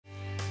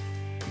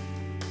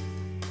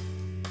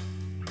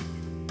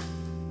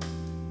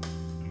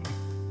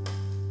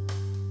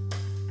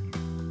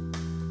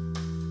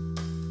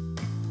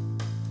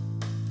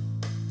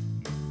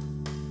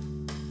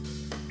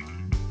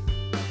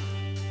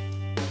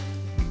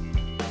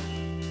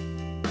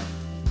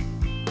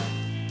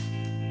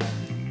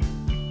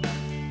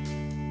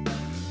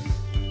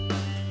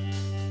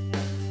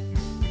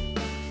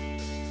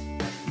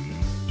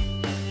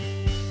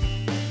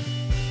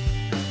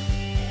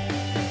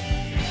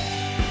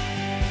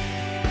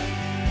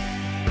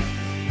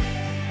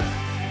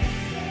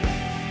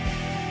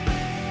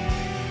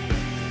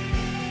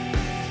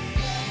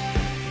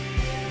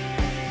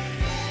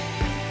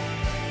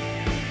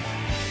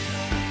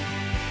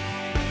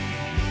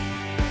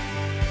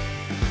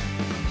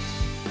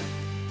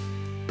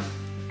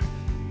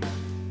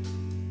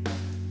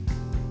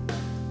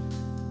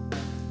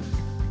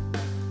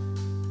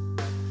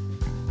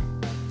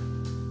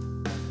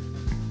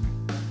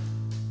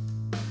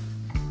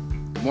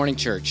Good morning,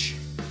 church.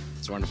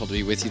 It's wonderful to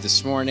be with you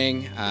this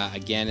morning,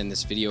 again in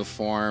this video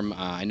form.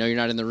 I know you're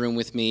not in the room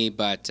with me,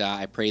 but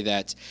I pray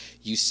that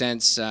you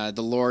sense the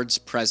Lord's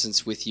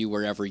presence with you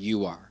wherever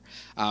you are.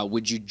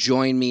 Would you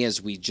join me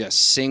as we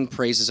just sing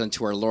praises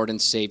unto our Lord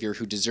and Savior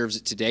who deserves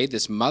it today,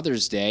 this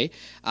Mother's Day.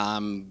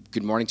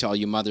 Good morning to all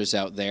you mothers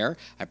out there.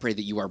 I pray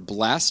that you are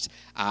blessed.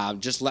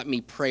 Just let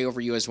me pray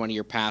over you as one of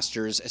your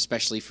pastors,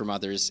 especially for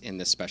mothers in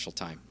this special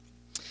time.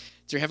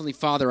 Dear Heavenly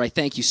Father, I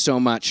thank you so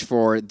much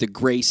for the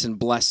grace and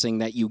blessing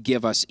that you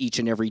give us each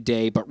and every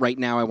day. But right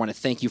now, I want to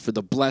thank you for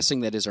the blessing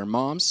that is our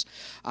moms.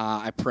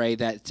 I pray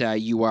that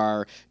you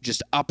are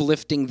just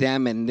uplifting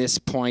them in this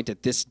point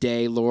at this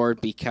day,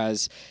 Lord,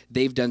 because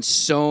they've done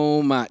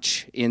so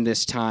much in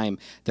this time.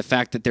 The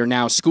fact that they're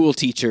now school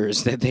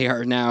teachers, that they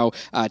are now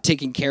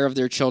taking care of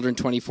their children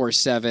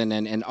 24/7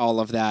 and all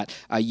of that.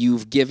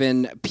 You've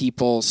given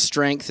people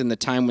strength in the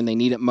time when they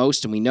need it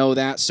most, and we know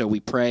that. So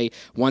we pray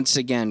once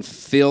again,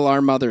 fill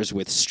our mothers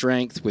with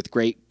strength, with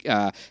great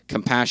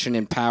compassion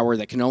and power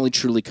that can only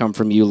truly come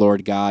from you,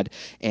 Lord God,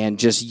 and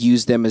just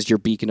use them as your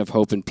beacon of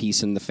hope and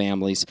peace in the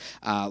families.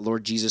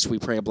 Lord Jesus, we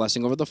pray a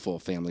blessing over the full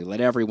family.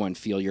 Let everyone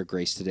feel your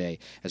grace today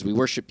as we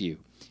worship you.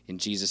 In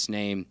Jesus'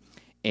 name,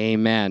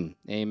 amen.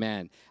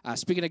 Amen.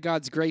 Speaking of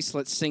God's grace,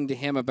 let's sing to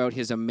him about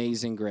his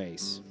amazing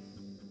grace.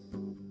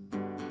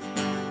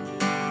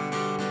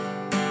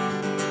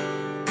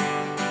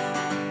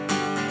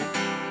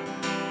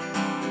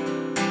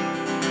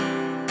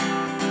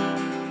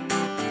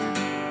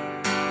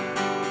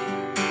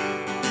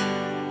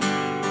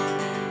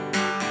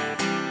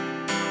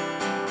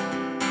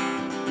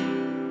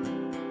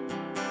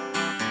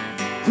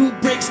 Who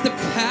breaks the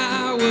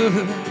power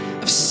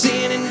of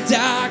sin and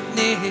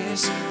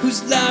darkness,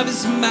 whose love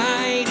is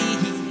mighty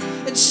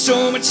and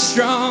so much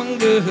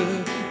stronger,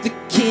 the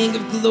King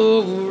of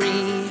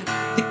glory,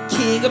 the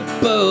King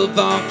above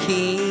all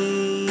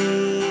kings,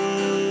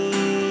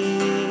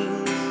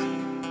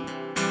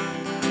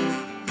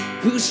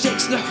 who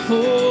shakes the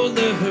whole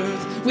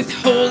earth with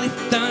holy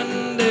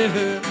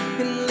thunder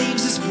and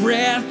leaves us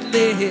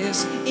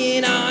breathless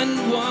in awe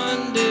and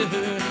wonder,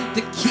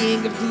 the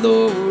King of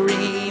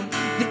glory,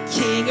 the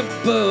King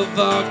above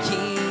all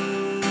kings.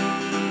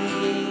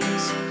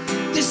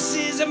 This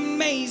is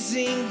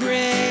amazing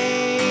grace.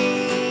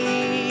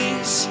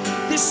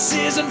 This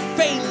is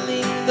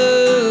unfailing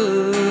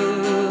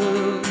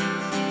love,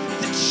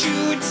 that you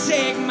would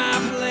take my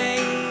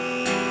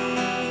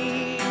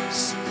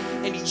place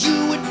and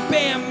you would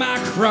bear my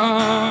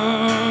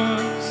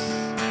cross.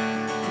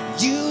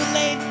 You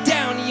laid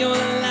down your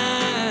life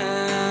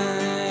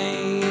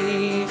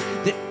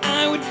that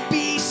I would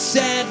be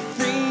set free.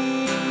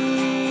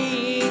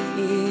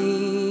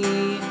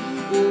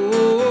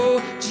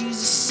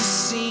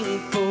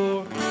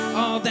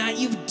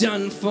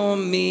 Done for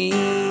me.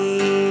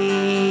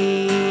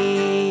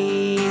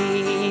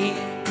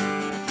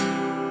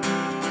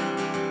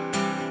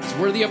 It's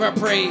worthy of our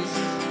praise.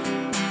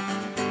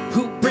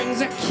 Who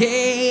brings our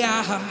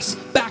chaos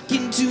back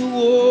into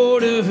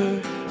order,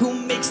 who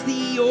makes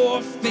the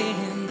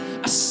orphan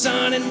a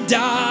son and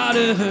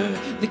daughter,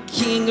 the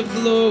King of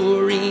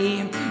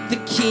glory, the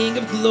King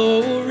of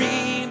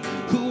glory,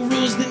 who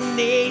rules the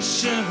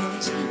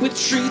nations with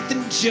truth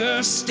and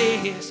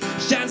justice,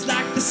 shines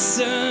like the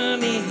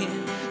sun in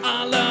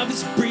all of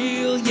his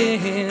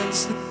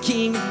brilliance, the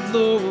King of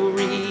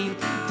glory,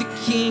 the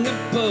King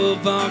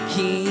above all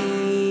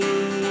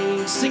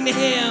kings. Sing to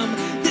him,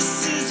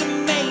 this is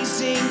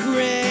amazing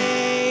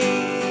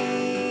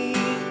grace.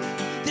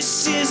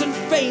 This is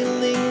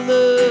unfailing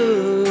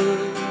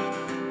love,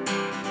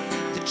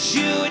 that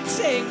you would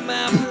take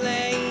my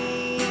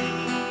place,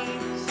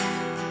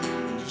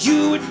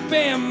 you would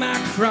bear my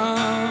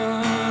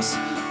cross.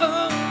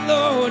 Oh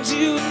Lord,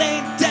 you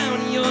laid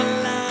down your life,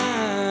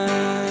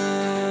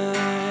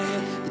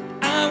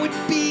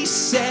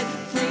 set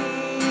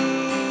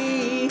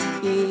free.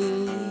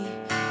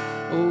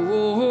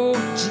 Oh,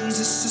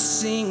 Jesus, I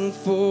sing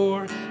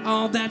for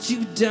all that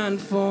you've done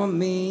for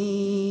me.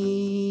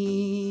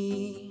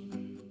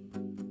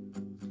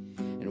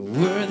 And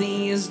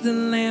worthy is the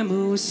Lamb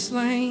who was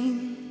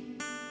slain,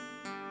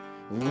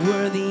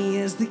 worthy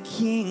is the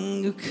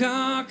King who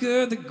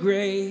conquered the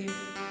grave,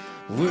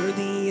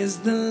 worthy is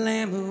the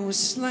Lamb who was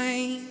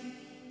slain,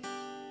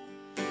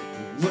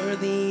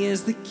 worthy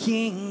is the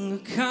King who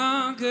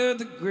conquered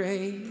the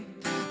grave.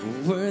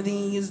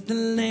 Worthy is the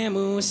Lamb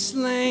who was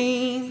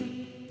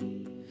slain.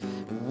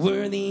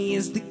 Worthy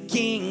is the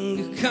King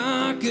who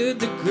conquered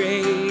the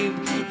grave.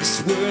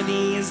 Yes,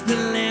 worthy is the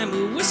Lamb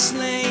who was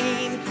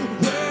slain.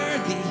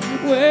 Worthy,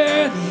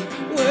 worthy,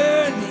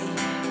 worthy.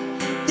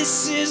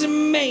 This is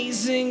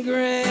amazing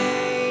grace.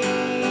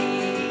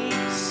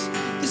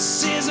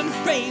 This is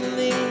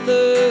unfailing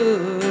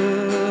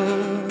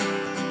love,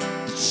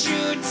 that you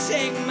would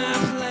take my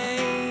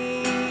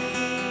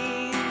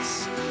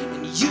place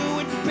and you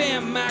would bear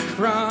my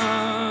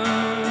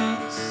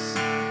cross.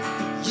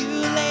 You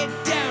laid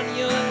down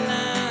your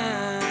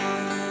life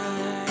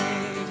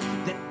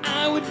that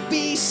I would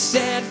be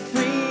set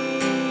free.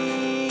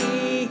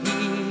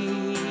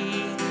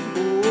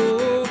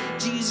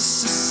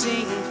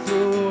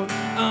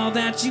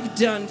 that you've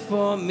done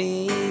for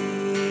me.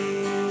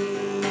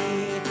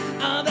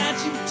 All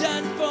that you've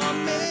done for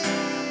me.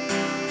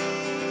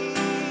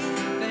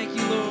 Thank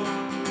you, Lord.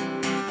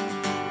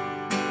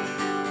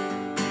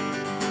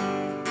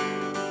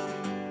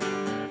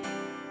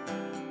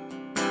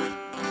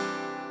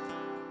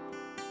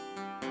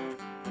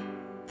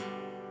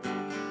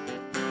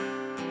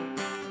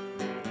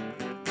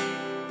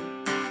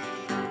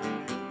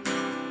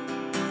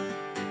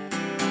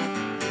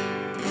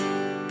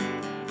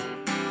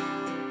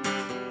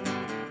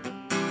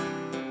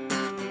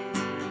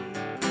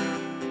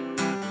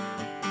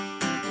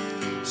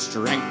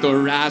 Strength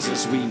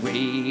arises, we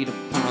wait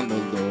upon the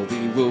Lord.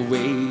 We will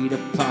wait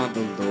upon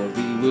the Lord.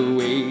 We will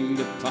wait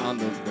upon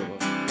the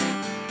Lord.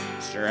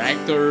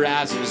 Strength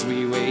arises,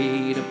 we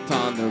wait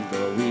upon the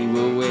Lord. We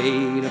will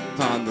wait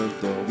upon the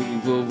Lord. We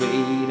will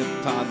wait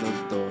upon the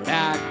Lord.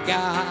 Our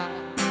God,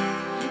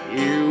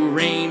 you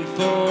reign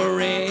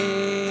forever.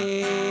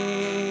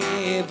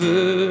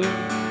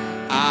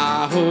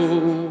 Our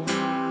hope,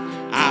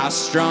 our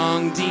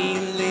strong deliverer.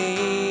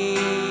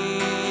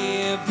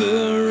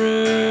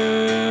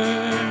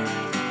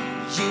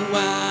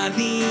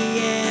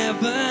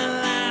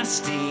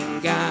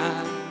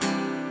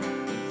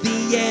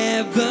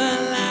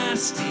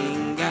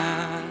 Everlasting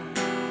God,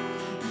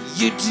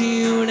 you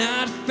do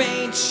not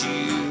faint,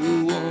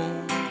 you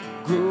won't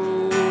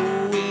grow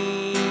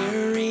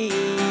weary.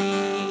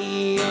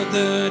 You're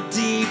the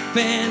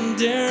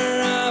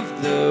defender of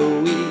the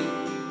weak,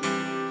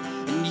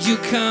 and you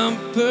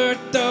comfort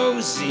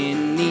those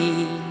in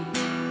need,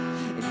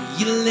 and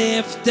you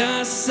lift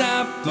us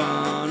up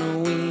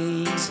on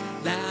wings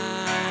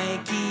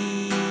like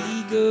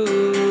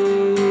eagles.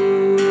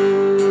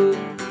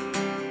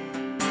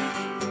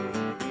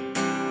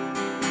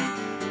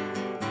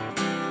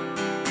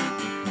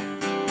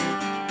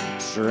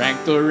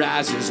 Strength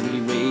arises,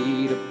 we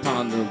wait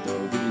upon the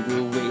Lord. We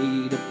will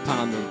wait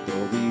upon the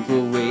Lord. We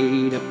will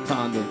wait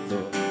upon the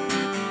Lord.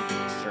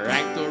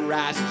 Strength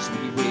arises,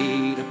 we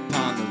wait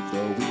upon the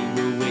Lord. We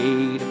will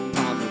wait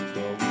upon the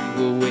Lord. We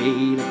will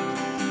wait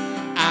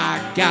upon our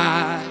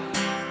God.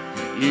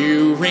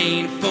 You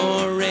reign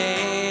forever.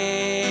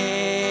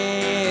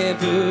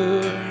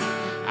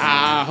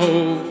 Our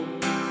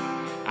hope,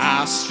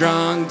 our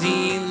strong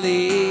deliverer.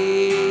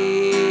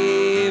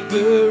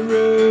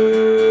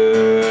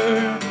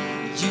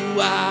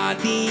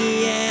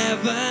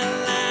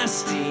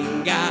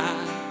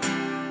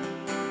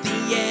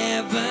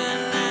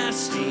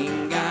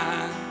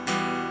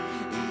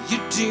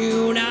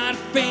 Do not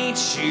faint,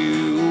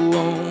 you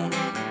won't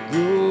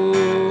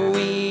grow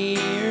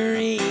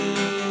weary.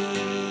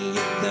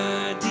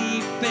 The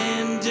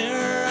defender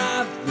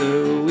of the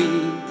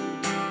weak,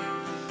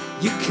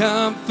 you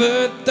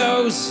comfort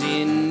those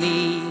in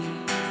need.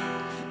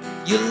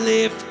 You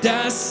lift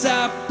us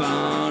up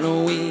on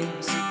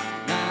wings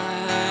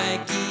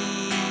like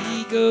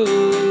eagles.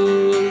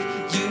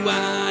 You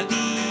are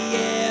the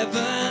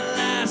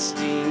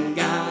everlasting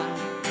God,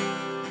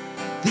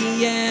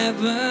 the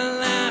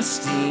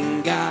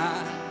everlasting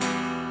God.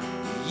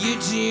 You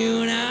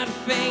do not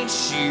faint,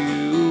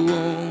 you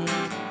won't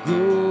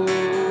grow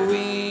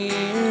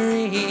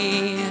weary.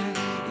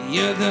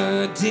 You're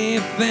the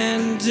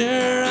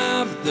defender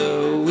of the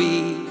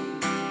weak,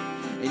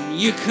 and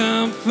you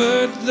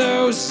comfort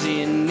those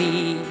in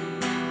need.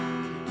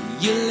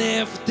 You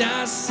lift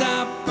us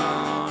up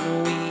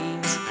on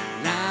wings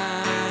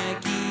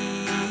like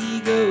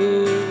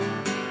eagles.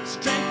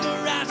 Strength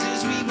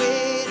arises, we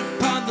wait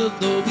upon the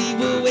Lord. We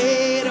will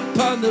wait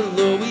upon the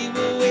Lord. We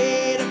will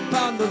wait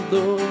upon the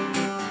Lord.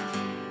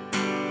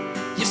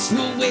 Yes,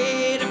 we'll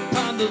wait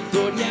upon the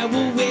Lord. Yeah,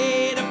 we'll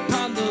wait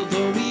upon the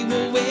Lord. We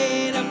will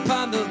wait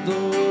upon the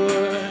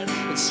Lord.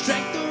 And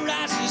strength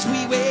arises,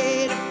 we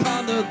wait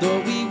upon the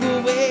Lord. We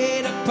will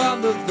wait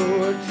upon the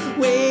Lord.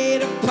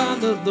 Wait upon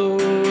the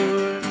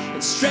Lord.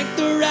 And strength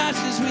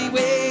arises, we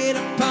wait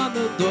upon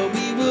the Lord.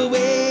 We will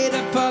wait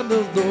upon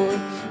the Lord.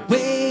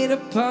 Wait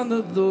upon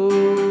the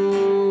Lord.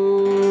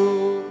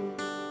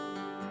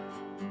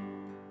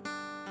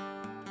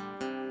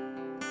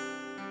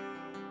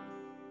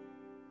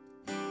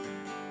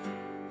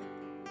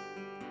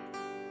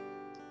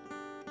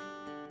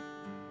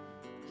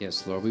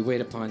 Yes, Lord, we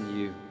wait upon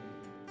you.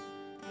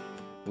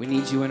 We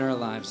need you in our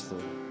lives,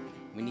 Lord.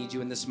 We need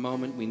you in this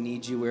moment. We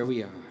need you where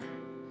we are.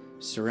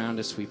 Surround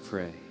us, we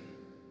pray.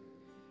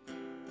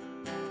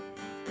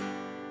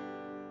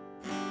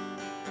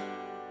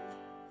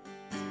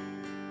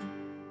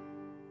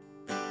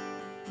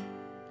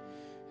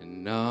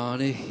 And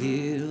on a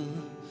hill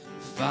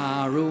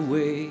far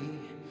away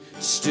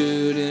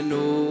stood an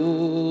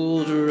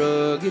old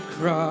rugged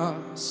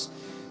cross,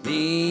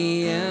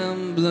 the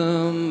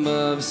emblem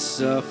of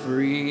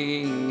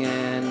suffering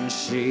and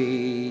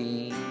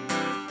shame.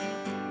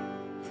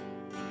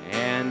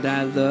 And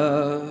I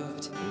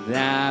loved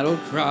that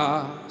old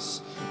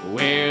cross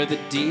where the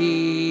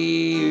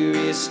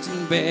dearest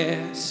and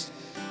best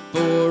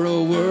for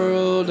a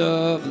world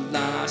of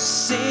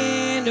lost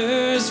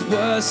sinners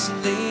was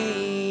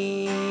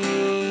slain.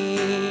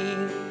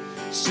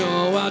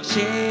 So I'll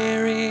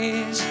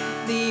cherish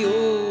the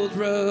old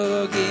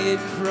rugged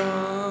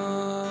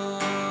cross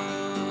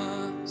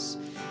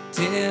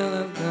till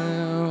at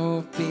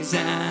the place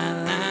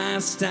at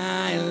last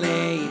I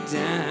lay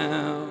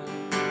down.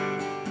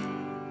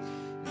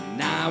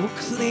 And I will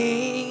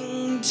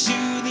cling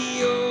to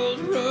the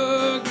old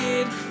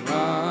rugged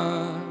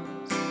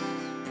cross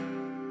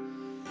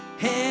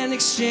and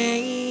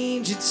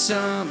exchange it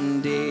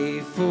someday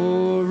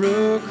for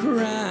a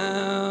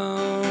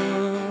crown.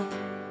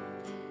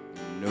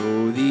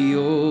 No, the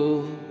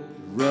old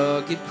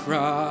rugged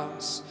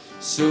cross,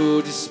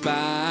 so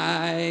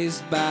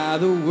despised by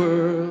the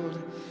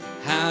world,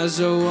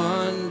 has a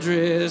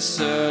wondrous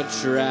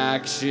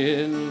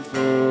attraction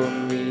for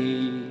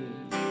me.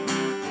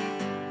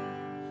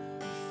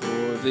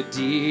 For the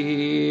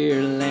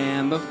dear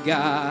Lamb of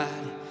God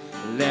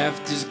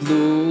left his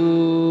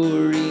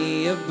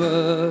glory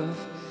above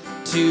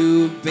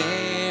to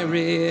bear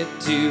it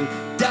to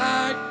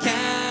dark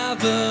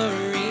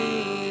Calvary.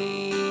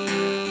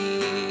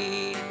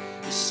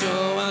 So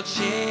I'll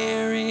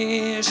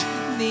cherish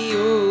the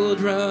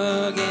old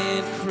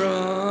rugged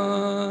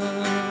cross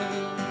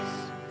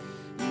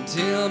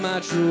until my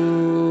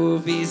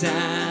trophies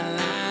at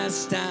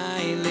last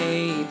I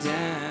lay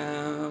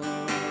down.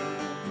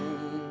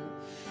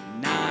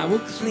 And I will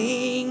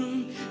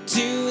cling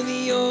to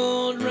the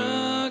old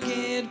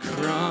rugged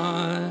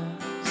cross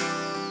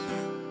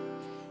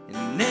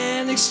and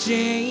then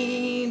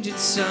exchange it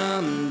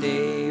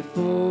someday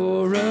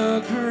for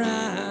a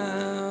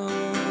crown.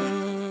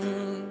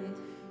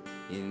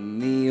 In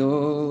the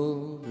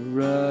old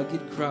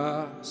rugged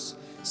cross,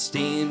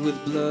 stained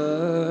with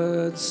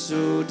blood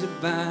so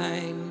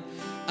divine,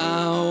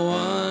 a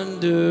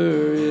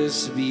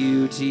wondrous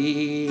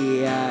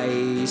beauty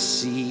I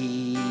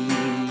see.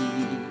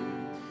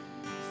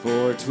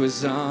 For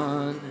 'twas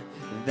on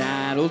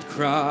that old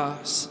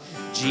cross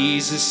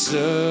Jesus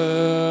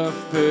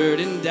suffered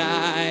and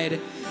died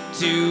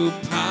to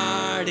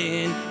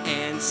pardon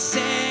and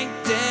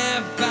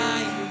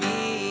sanctify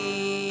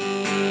me.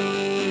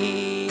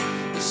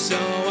 So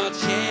I'll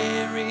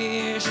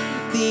cherish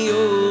the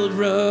old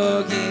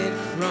rugged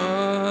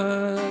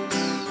cross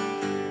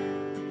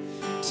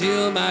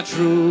till my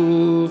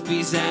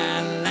trophies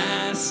at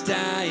last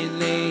I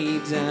lay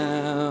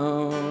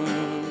down.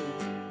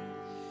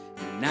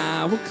 And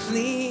I will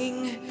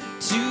cling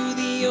to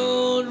the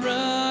old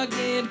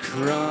rugged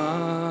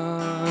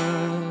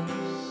cross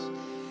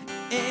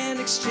and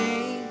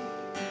exchange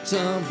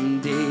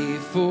someday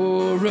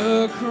for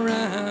a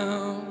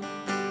crown.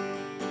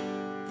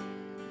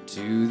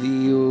 To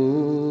the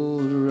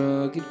old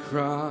rugged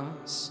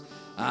cross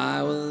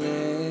I will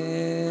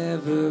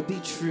ever be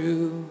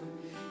true,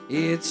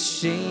 its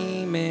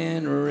shame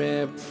and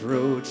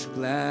reproach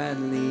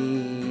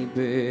gladly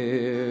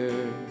bear.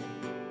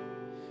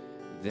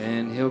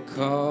 Then he'll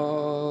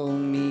call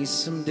me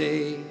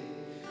someday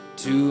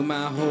to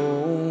my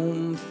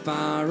home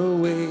far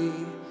away,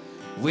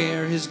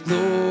 where his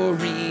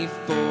glory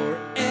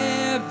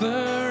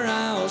forever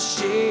I'll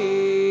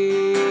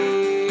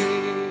share.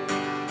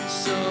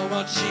 So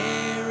I'll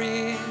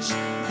cherish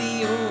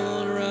the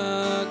old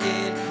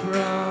rugged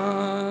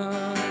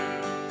cross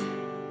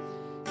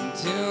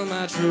until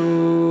my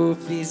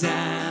trophies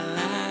at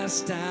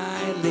last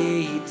I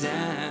lay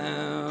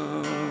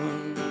down.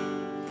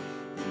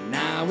 And I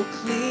will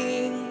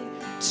cling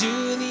to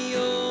the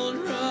old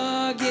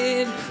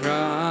rugged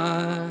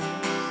cross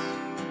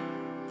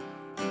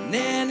and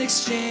then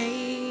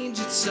exchange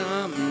it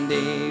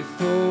someday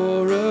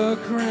for a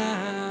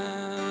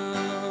crown.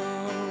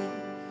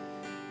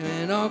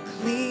 And I'll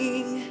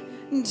cling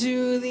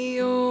to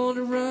the old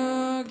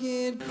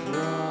rugged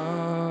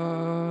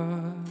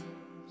cross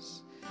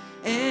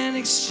and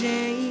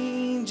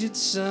exchange it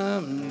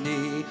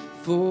someday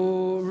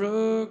for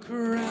a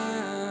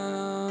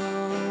crown.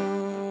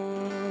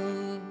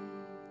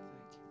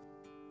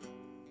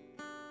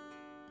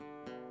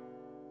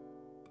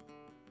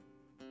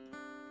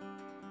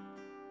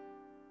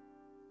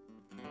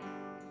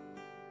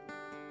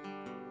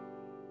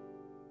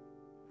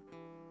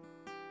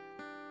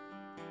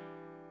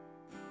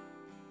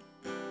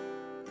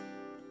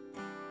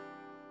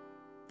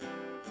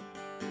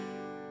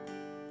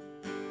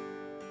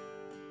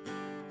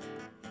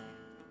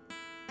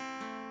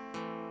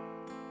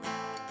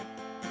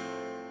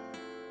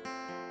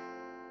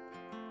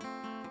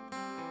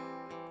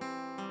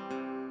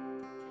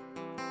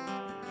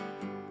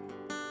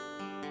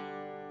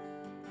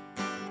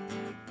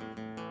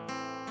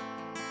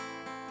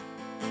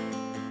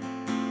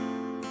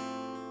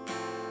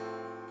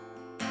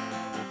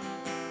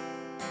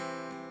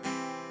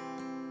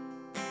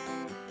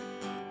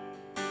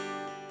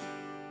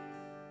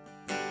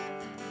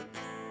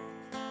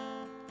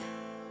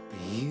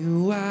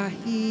 You are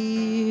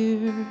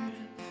here,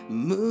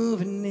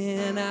 moving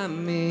in our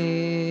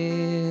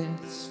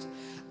midst.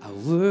 I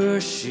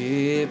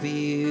worship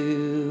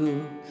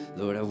you,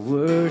 Lord, I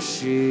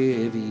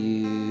worship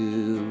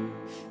you.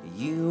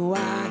 You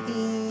are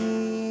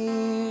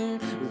here,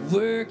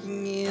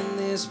 working in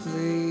this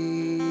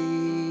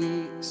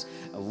place.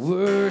 I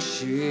worship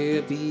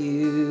worship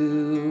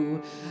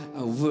you.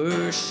 I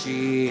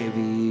worship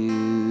you.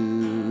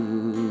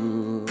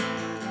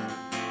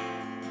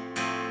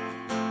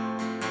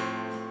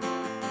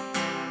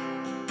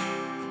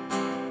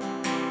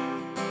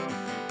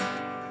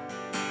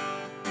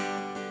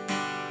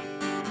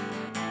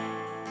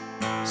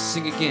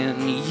 Sing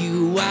again.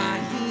 You are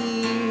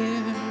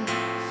here,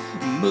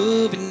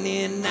 moving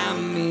in our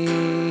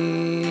midst.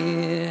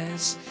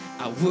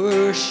 I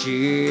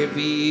worship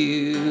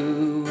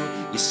you.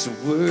 Yes, I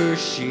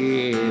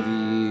worship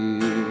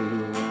you.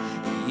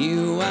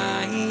 You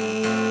are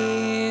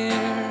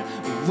here,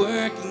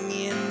 working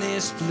in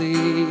this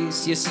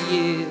place. Yes,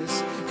 He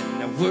is.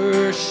 And I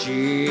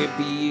worship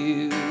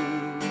you. I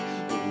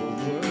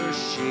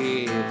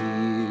worship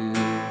you.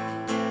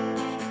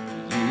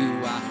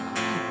 You are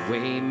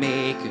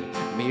Waymaker,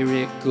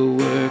 miracle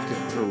worker,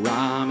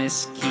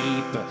 promise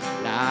keeper,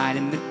 light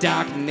in the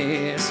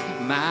darkness.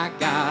 My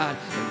God,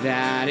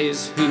 that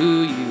is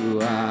who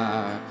you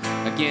are.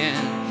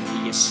 Again,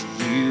 yes,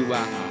 you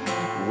are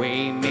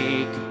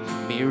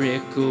Waymaker,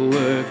 miracle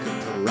worker,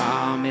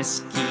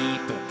 promise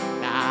keeper,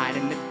 light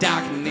in the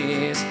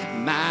darkness.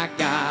 My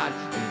God,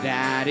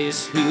 that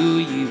is who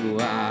you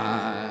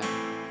are.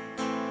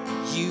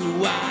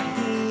 You are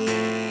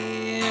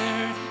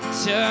here,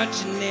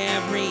 touching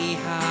every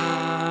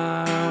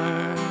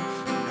heart.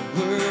 I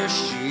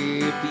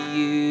worship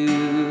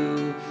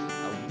you. I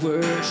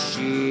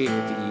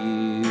worship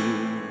you.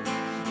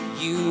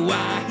 You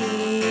are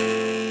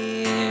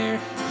here,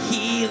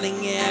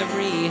 healing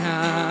every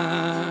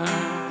heart.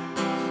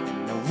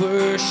 And I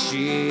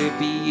worship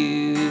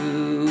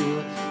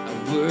you. I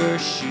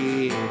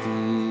worship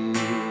you.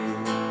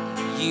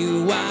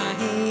 You are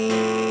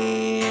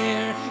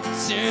here,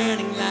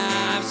 turning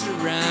lives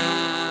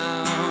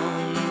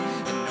around.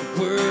 And I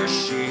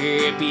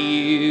worship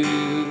you.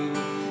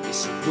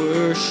 Yes, I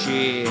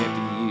worship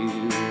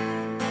you.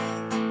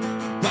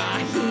 By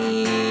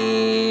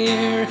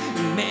here,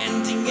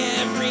 mending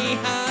every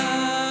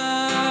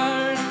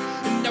heart.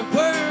 And I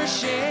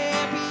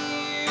worship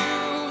you.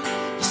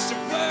 Yes, I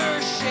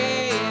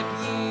worship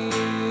you.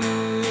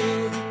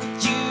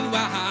 You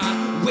are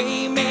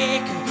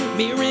Waymaker,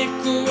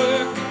 miracle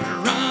worker,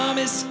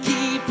 promise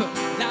keeper,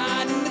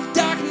 light in the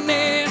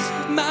darkness.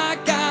 My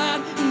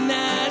God,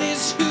 that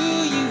is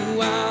who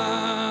you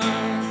are.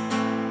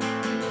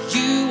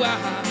 You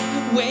are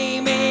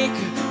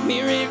Waymaker,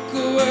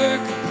 miracle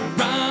worker,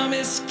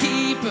 promise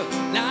keeper,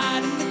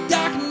 light in the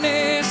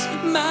darkness.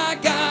 My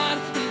God,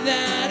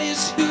 that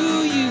is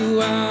who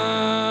you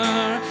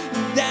are.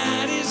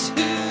 That is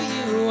who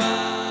you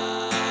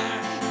are.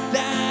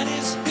 That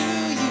is who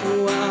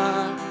you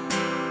are.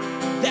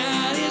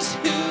 That is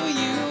who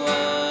you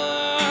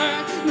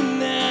are.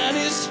 That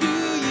is who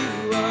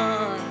you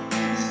are.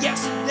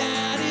 Yes,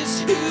 that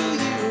is who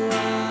you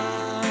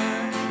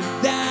are.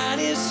 That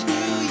is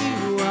who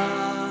you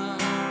are.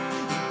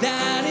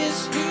 That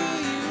is who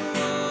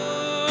you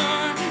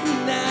are.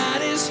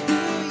 That is who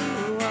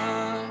you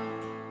are.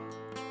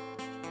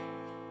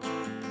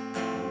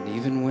 And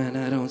even when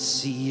I don't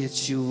see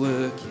it, you're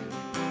working.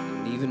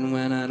 And even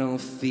when I don't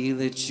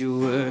feel it, you're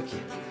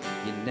working.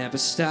 You never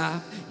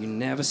stop working. You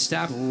never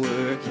stop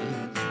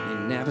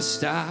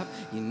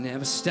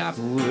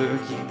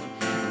working.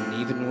 And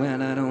even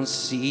when I don't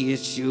see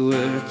it, you're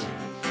working.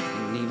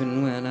 And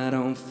even when I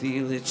don't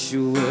feel it,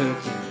 you're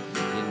working.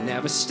 You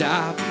never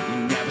stop working. You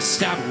never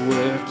stop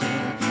working.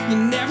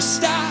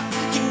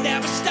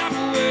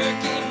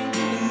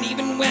 And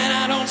even when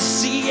I don't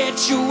see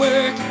it, you're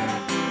working.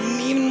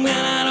 And even when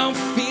I don't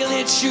feel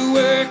it, you're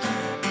working.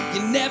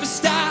 You never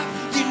stop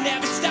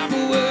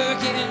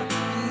working.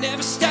 You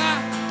never stop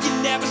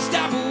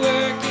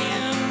working.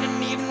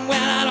 And even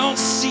when I don't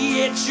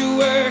see it, you're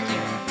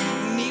working.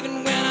 And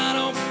even when I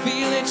don't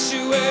feel it,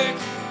 you're working.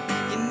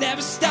 You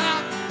never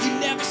stop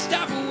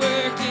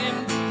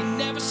working. You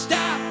never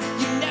stop,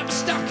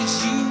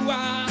 'cause you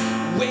are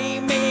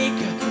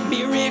Waymaker,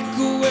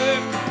 miracle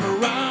worker,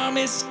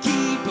 promise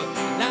keeper,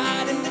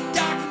 light in the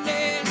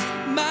darkness.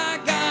 My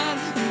God,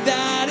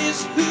 that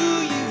is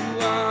who you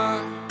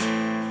are.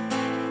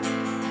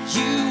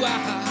 You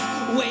are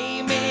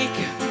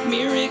Waymaker,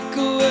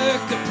 miracle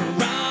worker,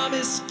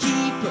 promise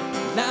keeper,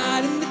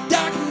 light in the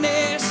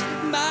darkness.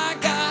 My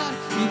God,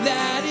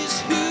 that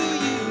is who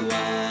you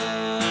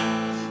are.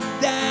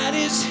 That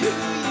is who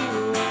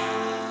you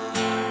are.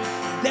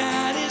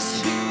 That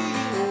is who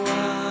you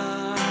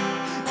are.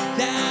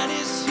 That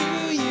is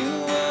who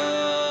you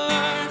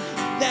are.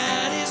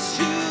 That is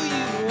who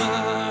you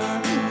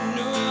are.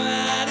 No,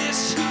 that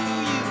is who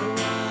you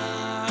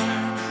are.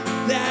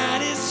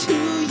 That is who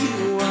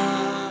you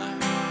are.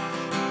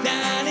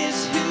 That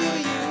is who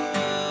you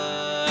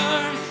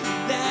are.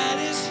 That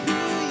is who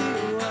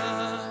you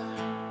are.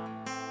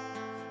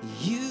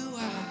 You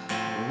are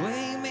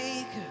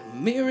Waymaker,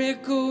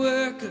 miracle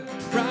worker,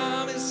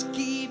 promise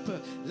keeper,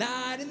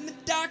 light in the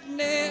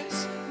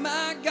darkness.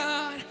 My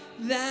God,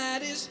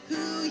 that is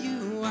who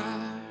you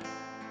are.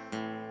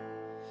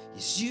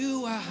 Yes,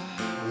 you are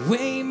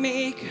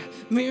Waymaker,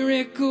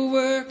 miracle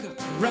worker,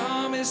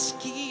 promise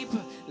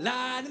keeper,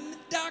 light in the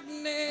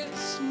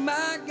darkness,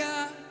 my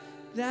God,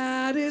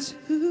 that is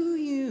who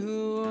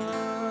you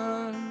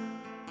are.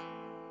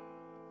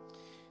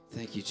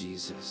 Thank you,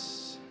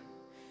 Jesus.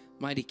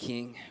 Mighty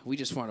King, we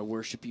just want to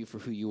worship you for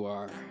who you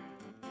are.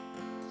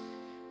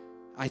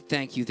 I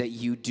thank you that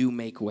you do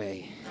make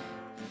way,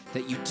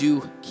 that you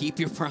do keep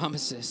your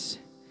promises.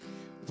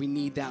 We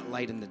need that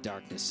light in the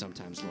darkness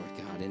sometimes, Lord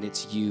God, and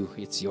it's you,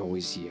 it's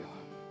always you.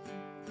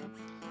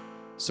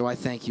 So I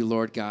thank you,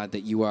 Lord God,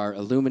 that you are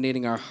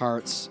illuminating our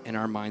hearts and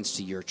our minds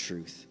to your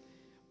truth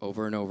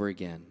over and over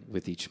again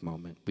with each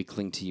moment. We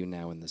cling to you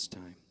now in this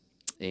time.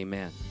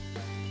 Amen.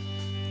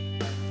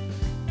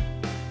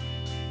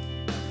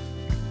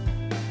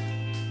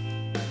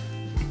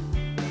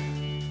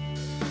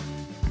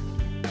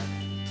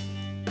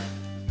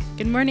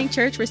 Good morning,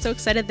 church. We're so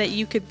excited that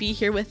you could be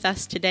here with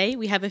us today.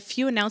 We have a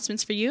few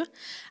announcements for you,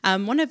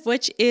 one of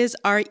which is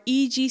our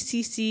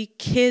EGCC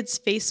Kids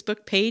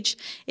Facebook page.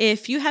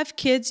 If you have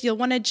kids, you'll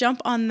want to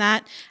jump on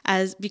that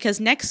because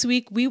next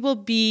week we will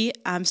be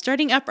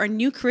starting up our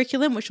new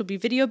curriculum, which will be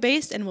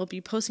video-based, and we'll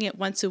be posting it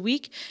once a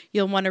week.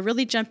 You'll want to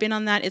really jump in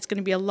on that. It's going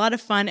to be a lot of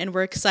fun, and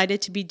we're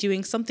excited to be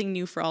doing something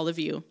new for all of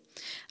you.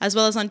 As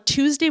well as on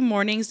Tuesday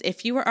mornings,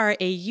 if you are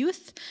a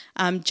youth,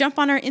 jump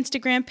on our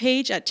Instagram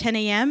page at 10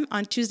 a.m.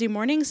 on Tuesday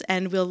mornings,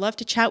 and we'll love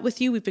to chat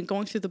with you. We've been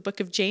going through the book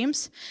of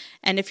James.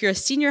 And if you're a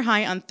senior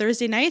high on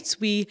Thursday nights,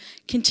 we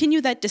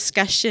continue that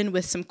discussion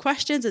with some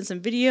questions and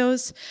some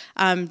videos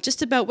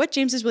just about what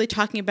James is really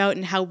talking about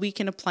and how we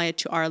can apply it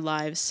to our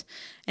lives.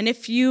 And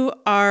if you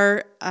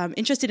are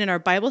interested in our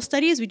Bible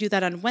studies, we do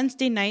that on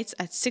Wednesday nights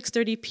at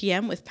 6:30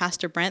 p.m. with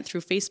Pastor Brent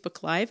through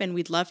Facebook Live, and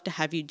we'd love to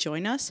have you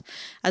join us.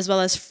 As well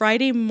as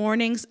Friday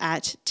mornings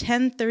at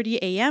 10:30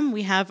 a.m.,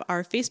 we have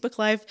our Facebook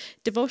Live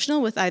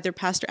devotional with either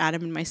Pastor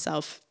Adam and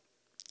myself.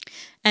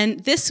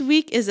 And this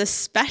week is a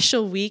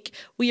special week.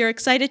 We are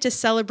excited to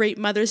celebrate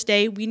Mother's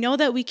Day. We know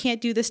that we can't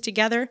do this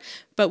together,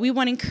 but we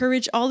want to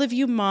encourage all of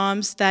you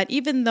moms that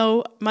even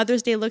though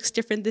Mother's Day looks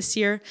different this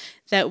year,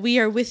 that we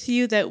are with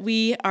you, that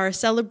we are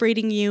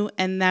celebrating you,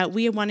 and that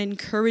we want to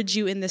encourage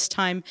you in this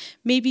time.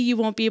 Maybe you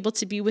won't be able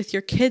to be with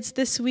your kids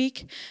this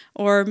week,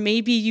 or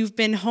maybe you've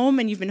been home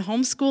and you've been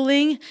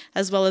homeschooling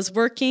as well as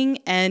working,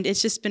 and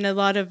it's just been a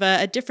lot of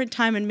a different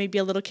time and maybe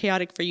a little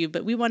chaotic for you.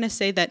 But we want to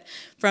say that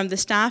from the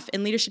staff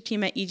and leadership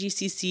team at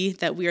EGCC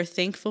that we are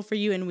thankful for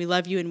you and we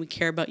love you and we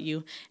care about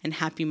you, and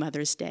happy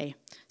Mother's Day.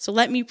 So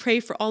let me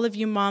pray for all of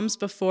you moms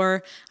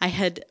before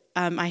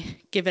I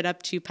give it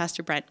up to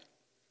Pastor Brent.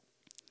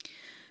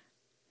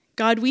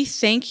 God, we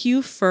thank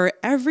you for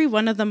every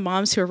one of the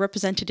moms who are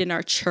represented in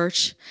our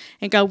church.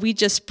 And God, we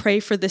just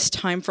pray for this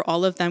time for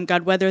all of them.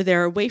 God, whether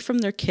they're away from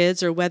their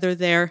kids or whether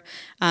they're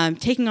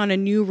taking on a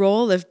new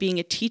role of being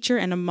a teacher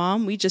and a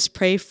mom, we just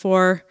pray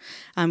for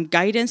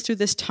guidance through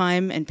this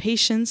time and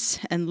patience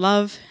and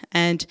love,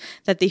 and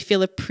that they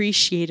feel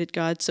appreciated,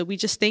 God. So we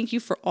just thank you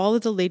for all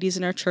of the ladies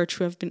in our church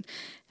who have been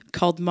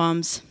called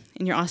moms.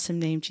 In your awesome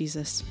name,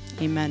 Jesus.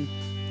 Amen.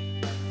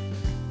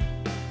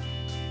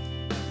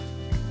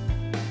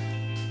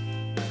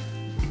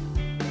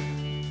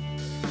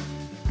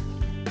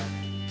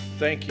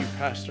 Thank you,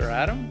 Pastor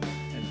Adam,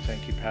 and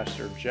thank you,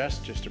 Pastor Jess.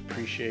 Just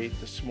appreciate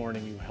this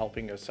morning you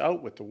helping us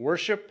out with the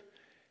worship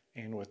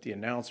and with the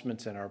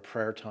announcements in our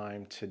prayer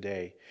time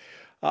today.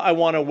 I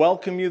want to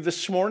welcome you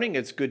this morning.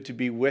 It's good to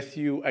be with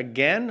you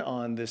again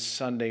on this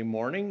Sunday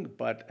morning,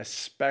 but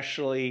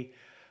especially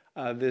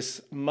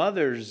this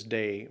Mother's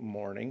Day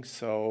morning.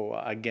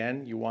 So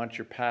again, you want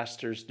your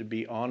pastors to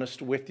be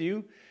honest with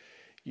you.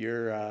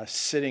 You're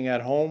sitting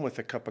at home with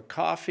a cup of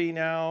coffee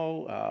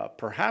now,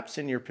 perhaps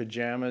in your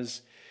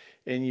pajamas,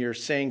 and you're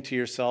saying to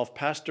yourself,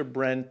 Pastor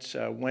Brent,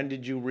 when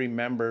did you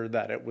remember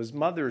that it was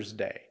Mother's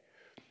Day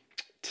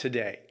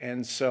today?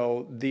 And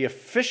so the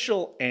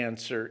official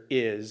answer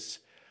is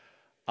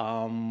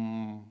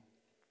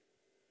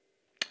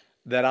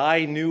that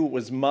I knew it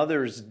was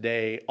Mother's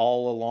Day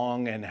all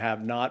along and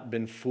have not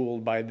been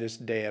fooled by this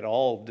day at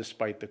all,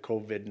 despite the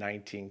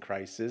COVID-19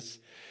 crisis.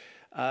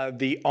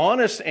 The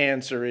honest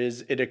answer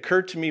is it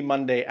occurred to me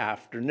Monday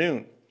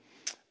afternoon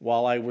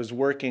while I was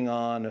working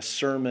on a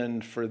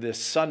sermon for this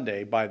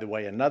Sunday. By the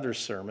way, another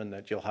sermon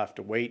that you'll have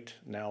to wait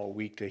now a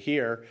week to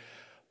hear.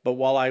 But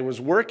while I was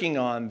working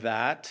on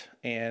that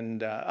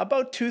and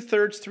about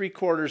 2/3,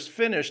 3/4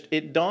 finished,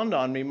 it dawned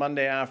on me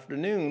Monday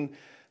afternoon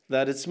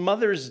that it's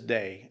Mother's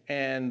Day,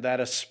 and that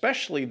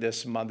especially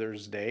this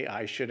Mother's Day,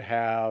 I should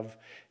have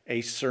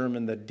a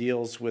sermon that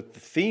deals with the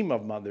theme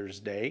of Mother's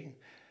Day,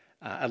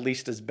 at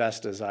least as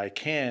best as I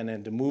can,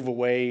 and to move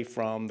away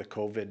from the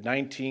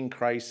COVID-19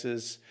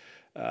 crisis,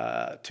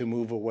 to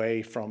move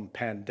away from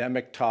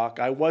pandemic talk.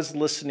 I was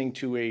listening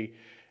to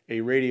a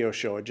radio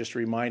show. It just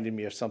reminded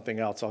me of something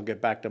else. I'll get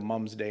back to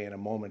Mom's Day in a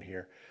moment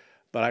here.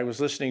 But I was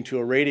listening to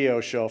a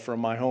radio show from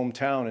my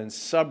hometown in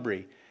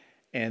Sudbury,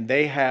 and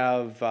they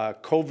have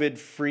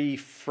COVID-free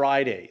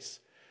Fridays.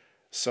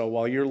 So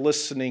while you're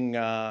listening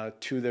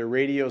to their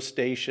radio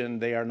station,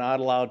 they are not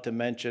allowed to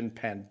mention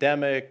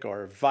pandemic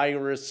or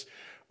virus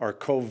or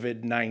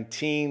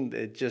COVID-19.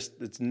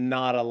 It's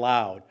not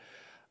allowed.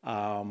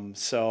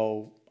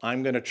 So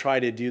I'm going to try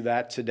to do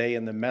that today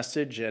in the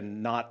message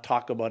and not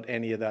talk about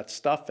any of that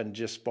stuff and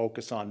just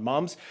focus on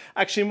moms.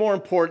 Actually, more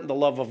important, the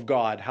love of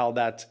God, how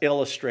that's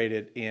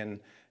illustrated in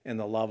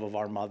the love of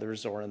our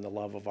mothers or in the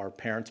love of our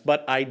parents.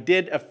 But I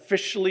did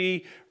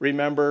officially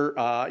remember,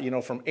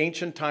 from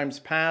ancient times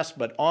past,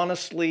 but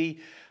honestly,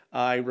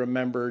 I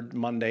remembered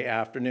Monday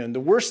afternoon. The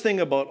worst thing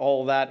about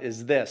all that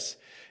is this,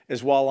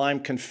 is while I'm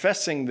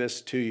confessing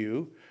this to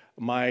you,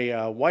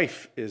 my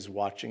wife is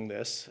watching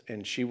this,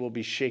 and she will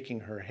be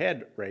shaking her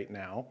head right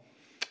now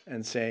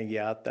and saying,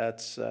 yeah,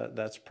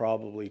 that's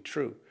probably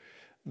true.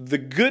 The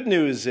good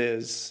news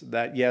is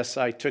that, yes,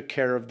 I took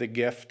care of the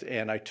gift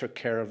and I took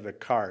care of the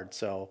card.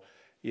 So,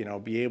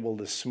 be able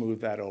to smooth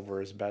that over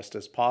as best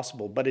as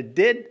possible. But it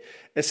did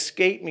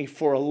escape me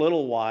for a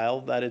little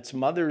while that it's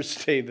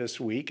Mother's Day this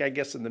week, I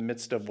guess in the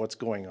midst of what's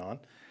going on,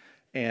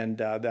 and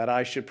that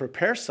I should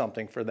prepare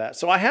something for that.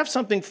 So I have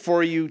something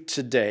for you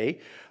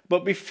today.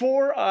 But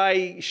before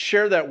I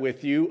share that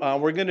with you,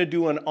 we're going to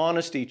do an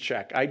honesty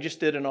check. I just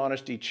did an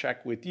honesty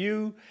check with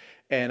you,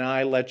 and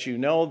I let you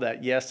know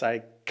that, yes,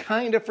 I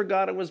kind of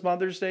forgot it was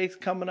Mother's Day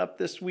coming up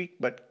this week,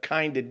 but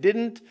kind of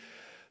didn't.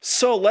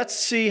 So let's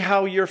see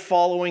how you're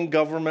following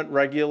government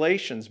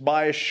regulations.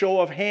 By a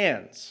show of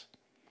hands.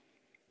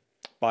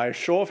 By a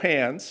show of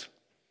hands,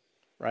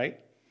 right?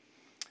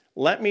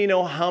 Let me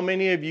know how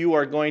many of you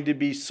are going to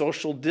be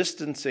social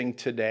distancing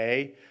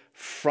today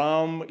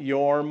from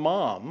your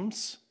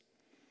moms,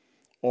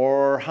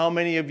 or how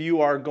many of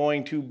you are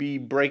going to be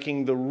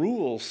breaking the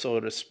rules, so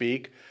to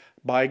speak,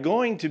 by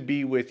going to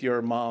be with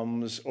your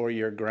moms or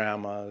your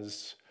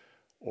grandmas,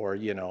 or,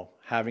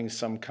 having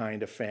some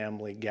kind of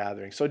family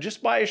gathering. So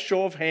just by a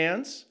show of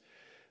hands,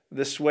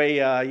 this way,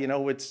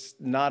 it's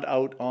not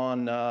out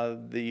on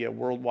the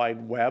World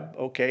Wide Web.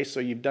 Okay, so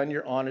you've done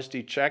your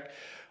honesty check.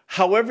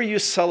 However you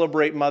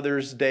celebrate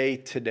Mother's Day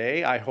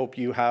today, I hope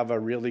you have a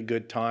really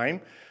good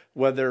time,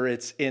 whether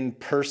it's in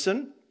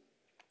person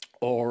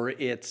or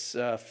it's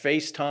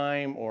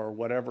FaceTime or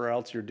whatever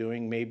else you're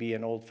doing, maybe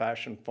an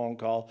old-fashioned phone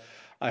call.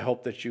 I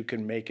hope that you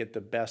can make it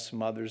the best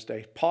Mother's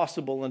Day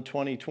possible in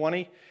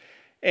 2020.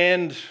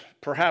 And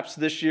perhaps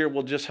this year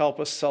will just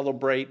help us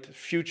celebrate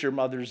future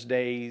Mother's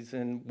Days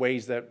in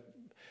ways that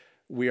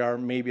we are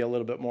maybe a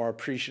little bit more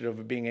appreciative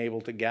of being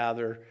able to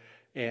gather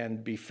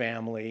and be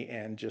family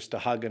and just to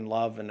hug and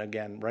love. And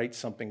again, right,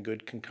 something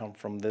good can come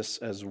from this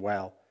as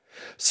well.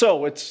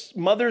 So it's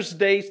Mother's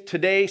Day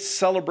today.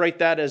 Celebrate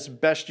that as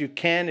best you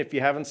can. If you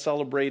haven't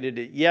celebrated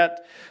it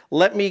yet,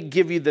 let me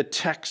give you the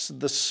text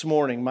this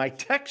morning. My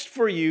text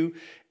for you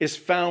is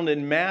found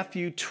in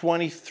Matthew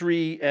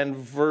 23 and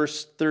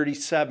verse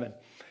 37.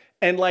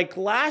 And like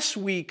last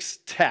week's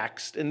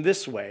text, in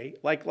this way,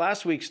 like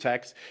last week's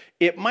text,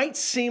 it might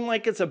seem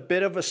like it's a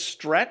bit of a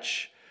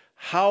stretch.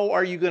 How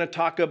are you going to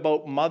talk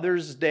about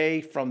Mother's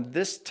Day from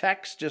this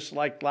text? Just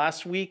like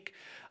last week,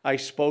 I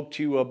spoke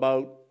to you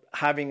about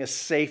having a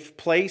safe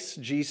place,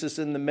 Jesus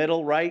in the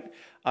middle, right,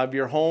 of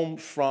your home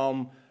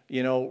from,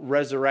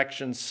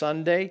 Resurrection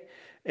Sunday.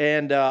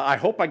 And I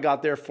hope I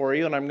got there for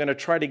you, and I'm going to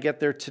try to get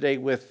there today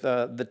with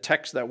the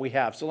text that we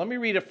have. So let me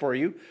read it for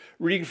you,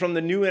 reading from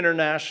the New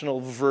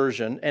International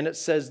Version, and it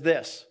says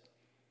this.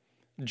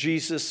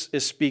 Jesus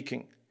is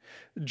speaking.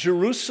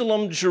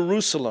 Jerusalem,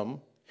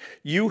 Jerusalem,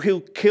 you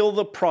who kill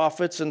the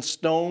prophets and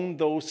stone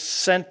those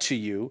sent to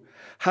you,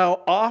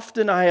 how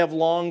often I have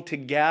longed to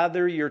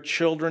gather your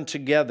children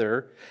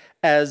together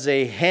as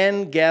a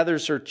hen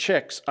gathers her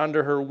chicks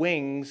under her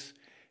wings,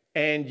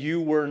 and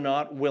you were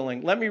not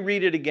willing. Let me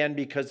read it again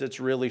because it's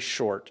really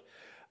short.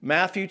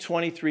 Matthew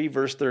 23,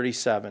 verse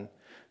 37.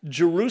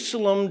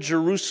 Jerusalem,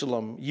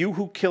 Jerusalem, you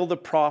who kill the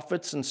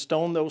prophets and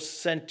stone those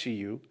sent to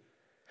you,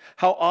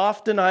 how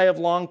often I have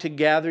longed to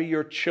gather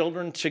your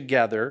children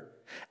together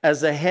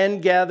as a hen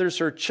gathers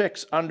her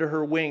chicks under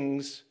her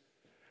wings,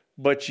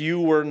 but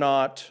you were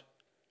not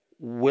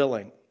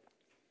willing.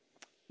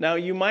 Now,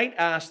 you might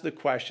ask the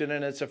question,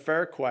 and it's a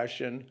fair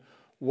question,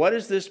 what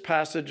does this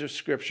passage of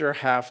Scripture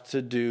have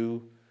to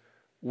do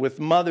with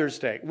Mother's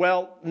Day?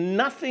 Well,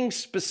 nothing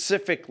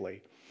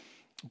specifically,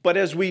 but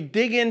as we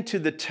dig into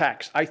the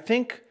text, I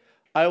think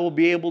I will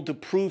be able to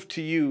prove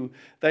to you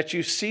that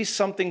you see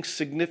something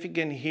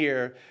significant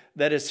here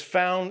that is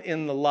found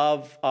in the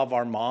love of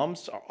our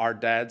moms, our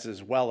dads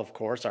as well, of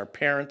course, our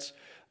parents,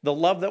 the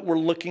love that we're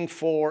looking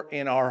for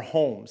in our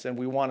homes. And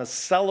we want to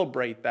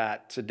celebrate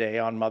that today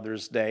on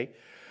Mother's Day.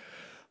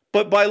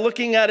 But by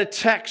looking at a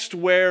text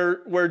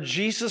where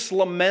Jesus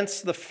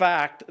laments the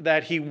fact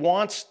that he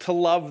wants to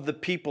love the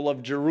people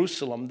of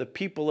Jerusalem, the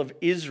people of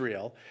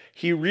Israel,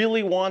 he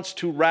really wants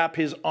to wrap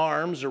his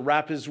arms or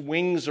wrap his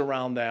wings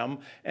around them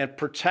and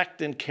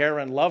protect and care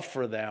and love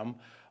for them.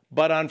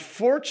 But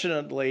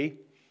unfortunately,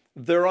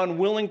 they're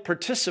unwilling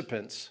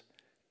participants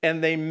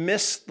and they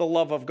miss the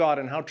love of God.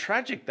 And how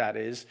tragic that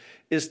is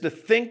to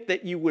think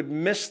that you would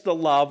miss the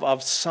love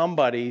of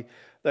somebody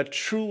that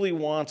truly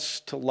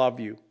wants to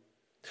love you.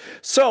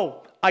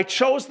 So I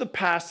chose the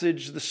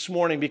passage this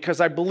morning because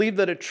I believe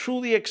that it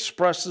truly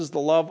expresses the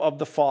love of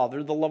the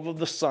Father, the love of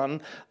the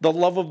Son, the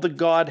love of the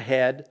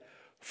Godhead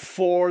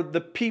for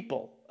the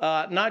people.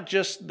 Not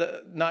just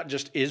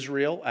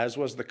Israel, as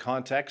was the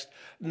context,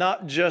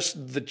 not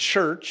just the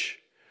church,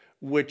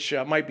 which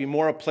might be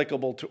more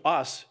applicable to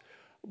us,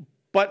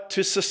 but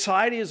to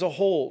society as a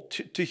whole,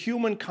 to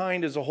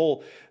humankind as a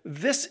whole.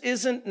 This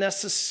isn't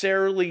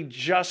necessarily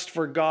just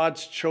for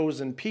God's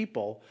chosen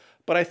people,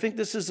 but I think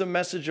this is a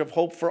message of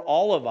hope for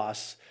all of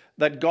us,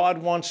 that God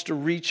wants to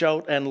reach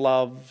out and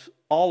love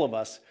all of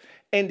us.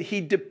 And he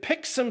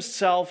depicts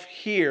himself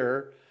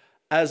here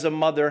as a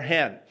mother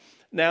hen.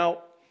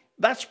 Now,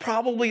 that's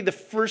probably the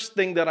first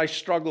thing that I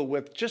struggle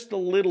with just a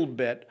little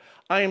bit.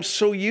 I am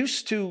so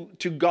used to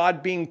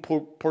God being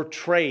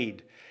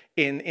portrayed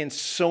in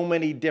so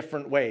many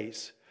different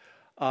ways.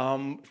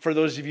 For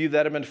those of you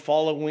that have been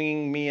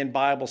following me in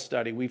Bible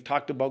study, we've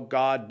talked about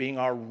God being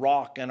our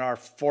rock and our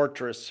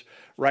fortress,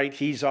 right?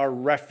 He's our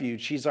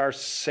refuge. He's our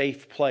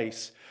safe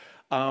place.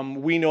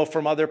 We know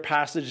from other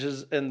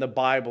passages in the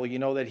Bible, you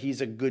know, that he's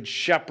a good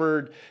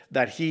shepherd,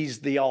 that he's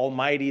the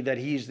almighty, that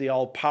he's the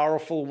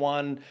all-powerful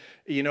one.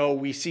 You know,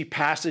 we see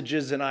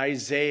passages in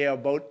Isaiah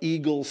about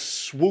eagles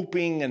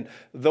swooping and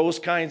those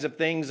kinds of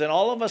things. And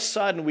all of a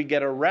sudden we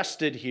get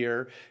arrested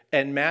here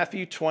in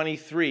Matthew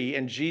 23,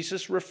 and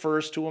Jesus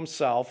refers to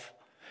himself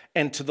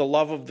and to the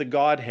love of the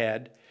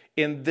Godhead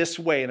in this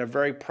way, in a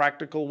very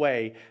practical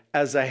way,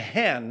 as a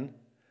hen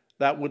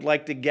that would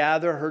like to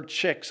gather her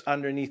chicks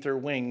underneath her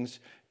wings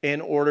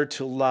in order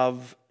to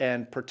love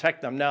and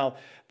protect them. Now,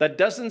 that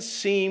doesn't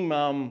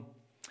seem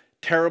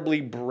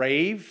terribly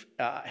brave.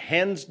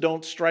 Hens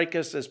don't strike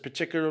us as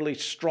particularly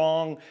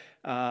strong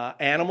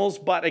animals,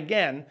 but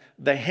again,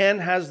 the hen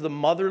has the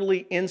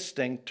motherly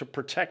instinct to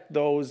protect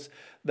those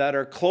that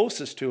are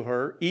closest to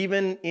her,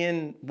 even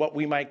in what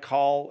we might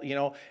call, you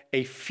know,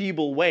 a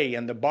feeble way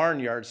in the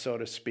barnyard, so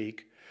to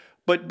speak.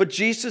 But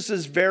Jesus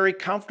is very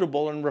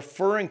comfortable in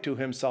referring to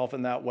himself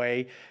in that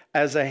way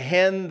as a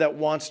hen that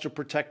wants to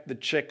protect the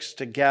chicks,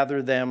 to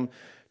gather them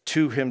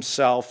to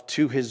himself,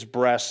 to his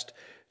breast,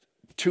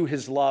 to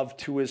his love,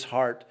 to his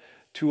heart,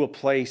 to a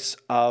place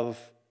of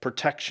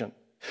protection.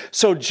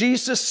 So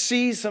Jesus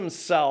sees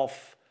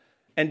himself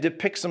and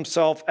depicts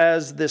himself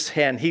as this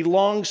hen. He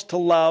longs to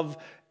love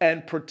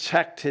and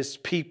protect his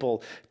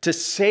people, to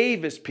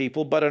save his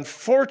people. But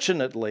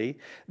unfortunately,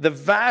 the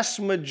vast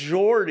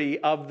majority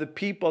of the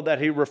people that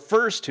he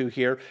refers to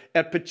here,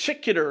 and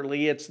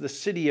particularly it's the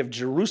city of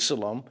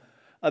Jerusalem,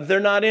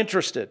 they're not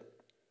interested.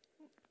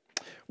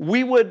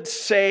 We would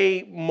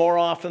say more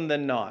often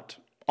than not,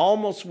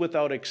 almost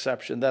without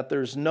exception, that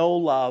there's no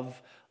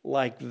love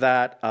like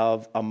that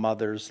of a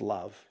mother's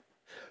love.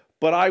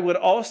 But I would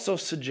also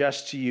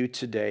suggest to you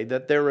today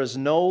that there is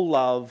no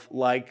love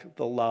like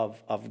the love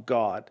of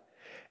God.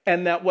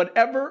 And that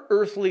whatever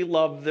earthly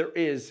love there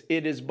is,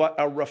 it is but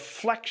a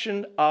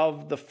reflection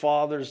of the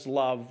Father's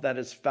love that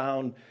has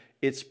found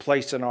its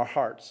place in our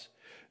hearts.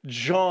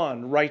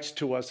 John writes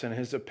to us in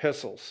his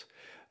epistles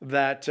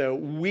that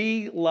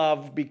we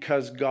love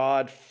because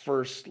God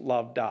first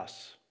loved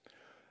us.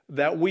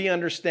 That we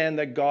understand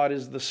that God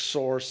is the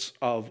source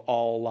of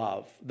all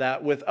love.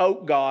 That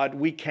without God,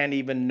 we can't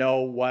even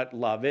know what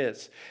love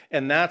is.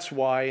 And that's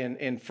why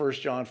in 1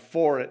 John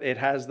 4, it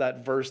has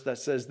that verse that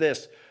says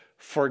this,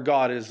 for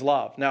God is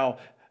love. Now,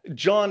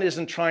 John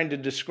isn't trying to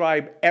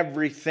describe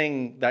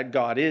everything that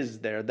God is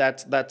there.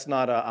 That's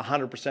not a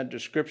 100%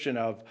 description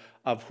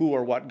of who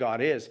or what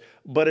God is.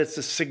 But it's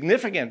a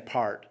significant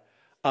part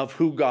of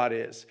who God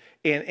is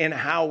and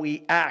how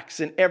he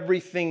acts and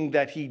everything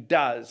that he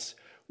does.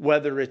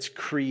 Whether it's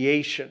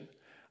creation,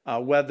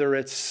 whether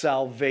it's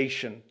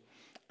salvation,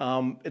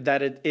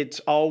 that it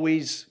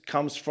always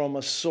comes from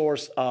a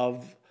source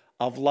of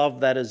love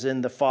that is in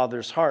the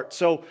Father's heart.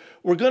 So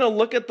we're going to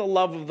look at the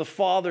love of the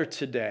Father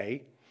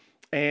today,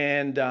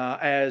 and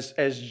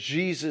as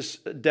Jesus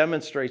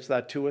demonstrates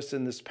that to us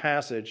in this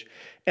passage,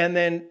 and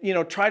then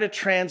try to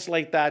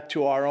translate that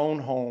to our own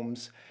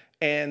homes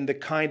and the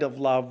kind of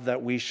love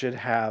that we should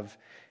have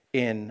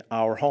in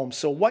our homes.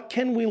 So what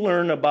can we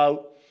learn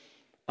about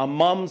a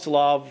mom's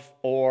love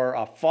or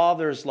a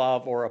father's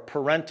love or a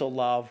parental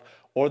love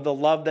or the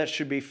love that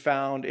should be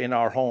found in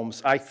our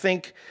homes? I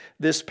think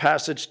this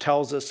passage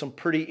tells us some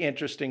pretty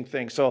interesting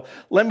things. So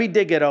let me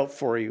dig it out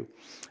for you.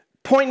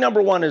 Point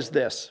number one is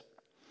this,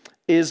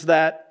 is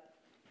that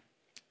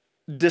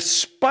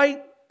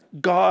despite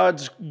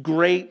God's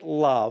great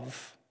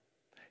love,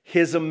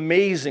 his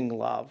amazing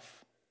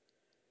love,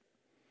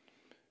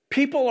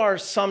 people are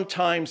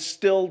sometimes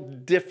still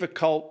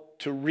difficult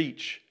to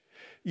reach.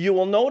 You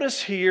will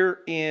notice here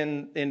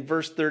in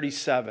verse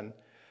 37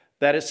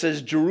 that it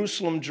says,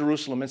 Jerusalem,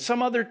 Jerusalem. In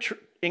some other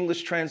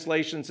English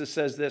translations, it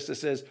says this. It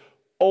says,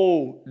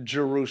 "O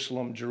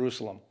Jerusalem,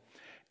 Jerusalem."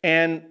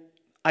 And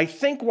I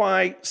think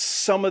why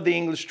some of the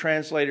English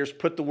translators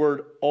put the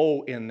word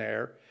 "O" in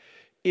there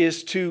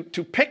is to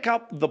pick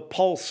up the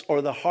pulse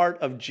or the heart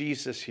of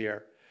Jesus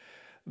here.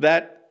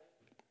 That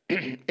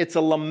it's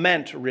a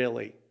lament,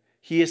 really.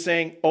 He is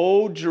saying,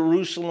 "O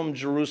Jerusalem,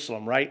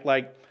 Jerusalem," right?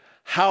 Like,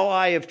 how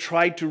I have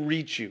tried to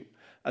reach you.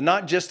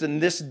 not just in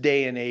this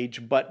day and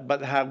age,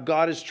 but how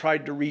God has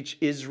tried to reach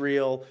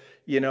Israel,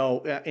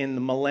 in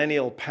the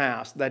millennial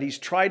past, that he's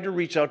tried to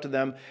reach out to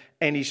them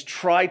and he's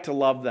tried to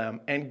love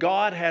them. And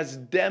God has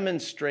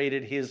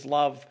demonstrated his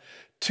love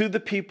to the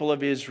people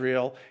of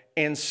Israel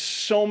in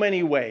so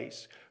many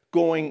ways,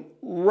 going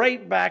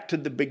right back to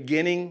the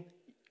beginning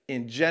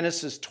in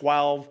Genesis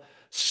 12,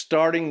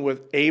 starting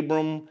with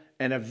Abram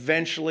and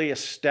eventually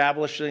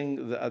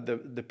establishing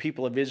the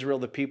people of Israel,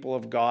 the people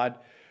of God,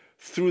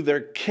 through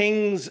their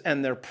kings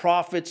and their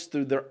prophets,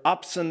 through their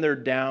ups and their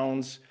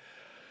downs,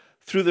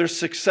 through their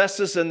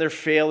successes and their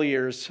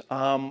failures.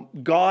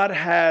 God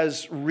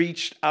has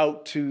reached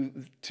out to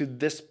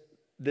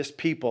this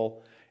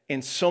people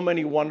in so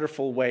many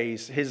wonderful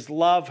ways. His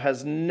love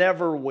has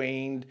never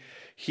waned.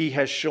 He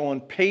has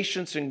shown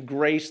patience and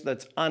grace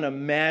that's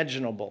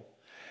unimaginable.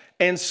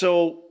 And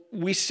so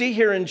we see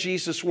here in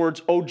Jesus'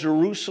 words, "O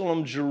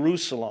Jerusalem,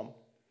 Jerusalem,"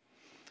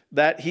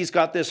 that he's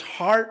got this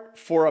heart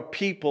for a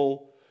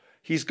people.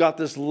 He's got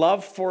this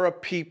love for a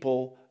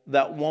people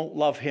that won't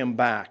love him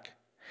back.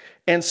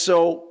 And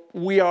so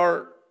we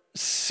are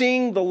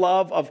seeing the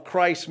love of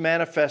Christ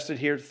manifested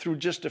here through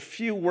just a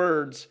few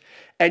words.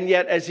 And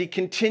yet as he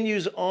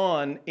continues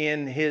on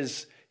in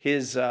his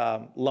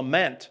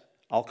lament,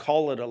 I'll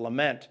call it a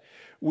lament,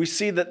 we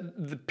see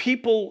that the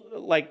people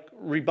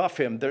rebuff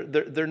him.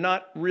 They're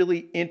not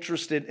really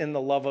interested in the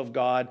love of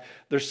God.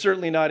 They're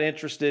certainly not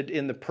interested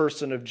in the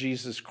person of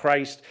Jesus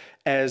Christ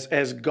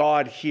as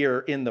God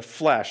here in the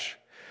flesh.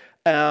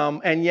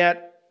 And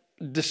yet,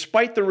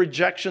 despite the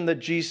rejection that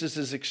Jesus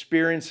is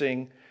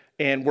experiencing,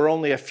 and we're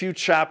only a few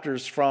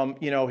chapters from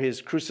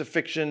his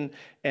crucifixion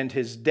and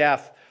his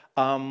death,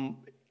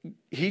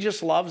 he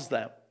just loves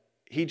them.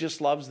 He just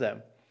loves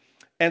them.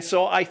 And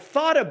so I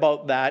thought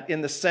about that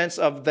in the sense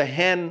of the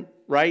hen,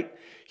 right?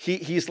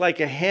 He's like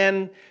a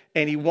hen,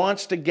 and he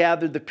wants to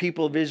gather the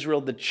people of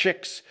Israel, the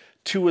chicks,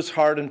 to his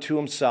heart and to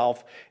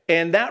himself.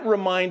 And that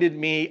reminded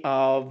me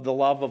of the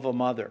love of a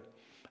mother.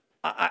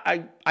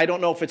 I don't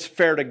know if it's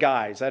fair to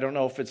guys. I don't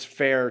know if it's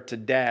fair to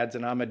dads,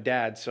 and I'm a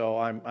dad, so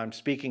I'm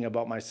speaking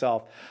about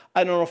myself.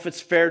 I don't know if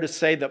it's fair to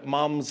say that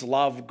moms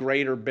love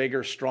greater,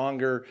 bigger,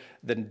 stronger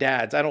than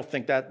dads. I don't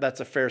think that's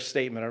a fair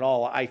statement at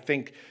all. I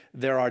think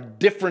there are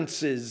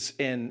differences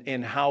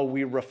in how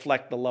we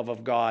reflect the love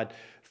of God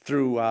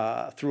through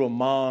a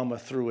mom or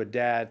through a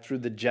dad, through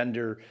the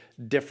gender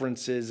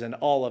differences and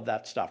all of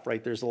that stuff,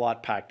 right? There's a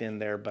lot packed in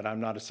there, but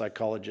I'm not a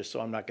psychologist, so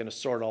I'm not going to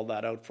sort all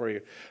that out for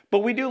you. But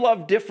we do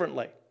love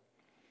differently.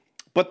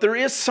 But there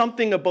is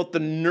something about the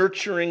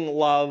nurturing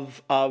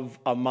love of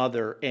a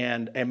mother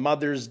and a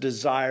mother's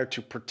desire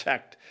to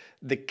protect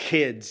the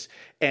kids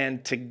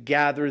and to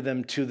gather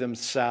them to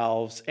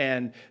themselves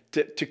and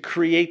to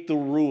create the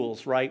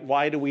rules, right?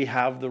 Why do we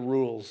have the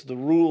rules? The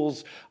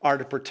rules are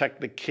to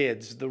protect the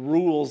kids. The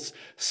rules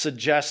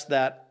suggest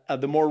that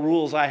the more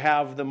rules I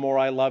have, the more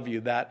I love you,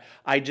 that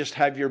I just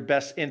have your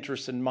best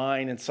interest in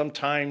mind. And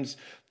sometimes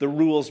the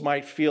rules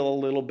might feel a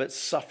little bit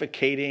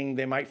suffocating.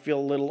 They might feel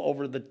a little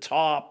over the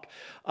top,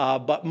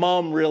 but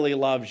mom really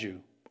loves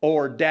you.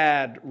 Or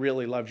dad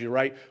really loves you,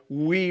 right?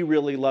 We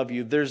really love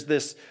you. There's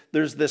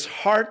this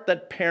heart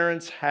that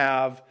parents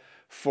have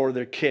for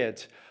their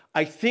kids.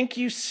 I think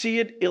you see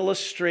it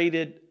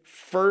illustrated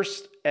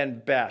first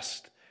and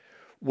best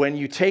when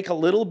you take a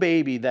little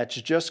baby that's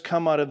just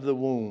come out of the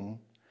womb,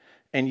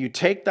 and you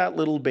take that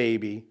little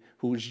baby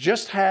who's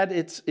just had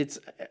its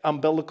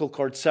umbilical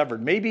cord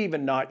severed, maybe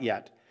even not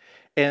yet,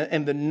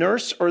 and the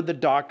nurse or the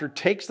doctor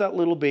takes that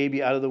little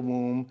baby out of the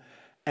womb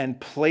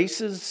and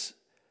places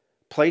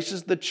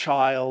the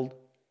child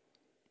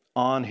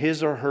on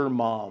his or her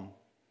mom,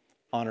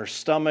 on her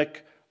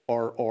stomach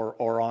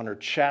or on her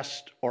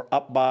chest or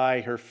up by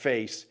her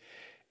face.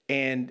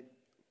 And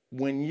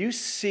when you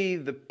see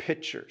the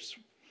pictures,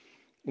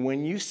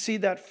 when you see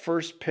that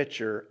first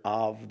picture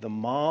of the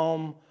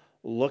mom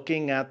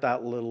looking at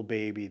that little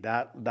baby,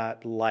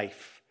 that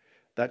life,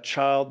 that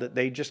child that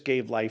they just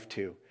gave life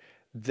to,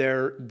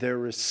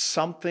 there is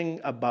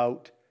something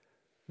about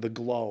the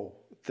glow.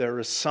 There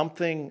is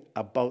something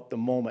about the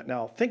moment.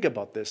 Now, think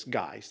about this,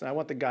 guys. And I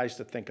want the guys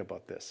to think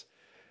about this.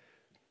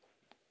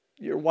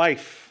 Your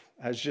wife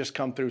has just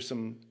come through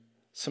some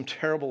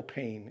terrible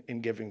pain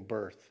in giving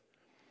birth.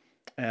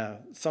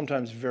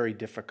 Sometimes very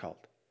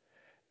difficult.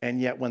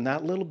 And yet when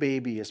that little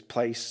baby is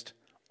placed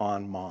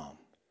on mom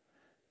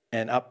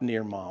and up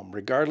near mom,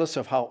 regardless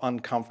of how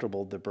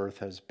uncomfortable the birth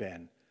has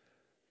been,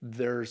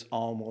 there's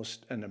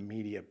almost an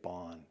immediate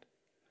bond.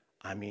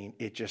 I mean,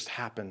 it just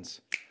happens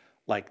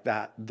like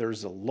that.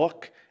 There's a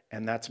look,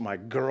 and that's my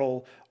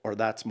girl, or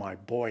that's my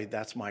boy,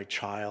 that's my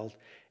child.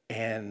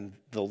 And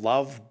the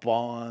love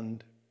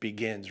bond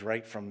begins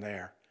right from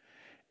there.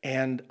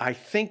 And I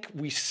think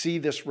we see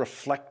this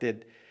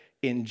reflected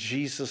in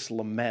Jesus'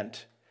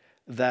 lament,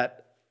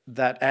 that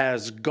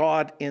as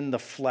God in the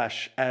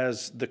flesh,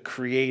 as the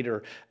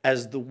creator,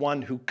 as the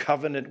one who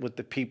covenanted with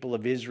the people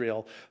of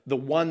Israel, the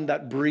one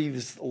that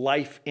breathes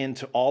life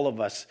into all of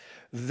us,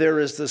 there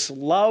is this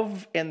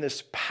love and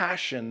this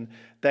passion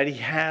that he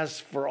has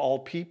for all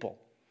people.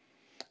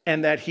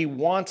 and that he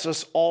wants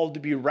us all to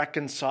be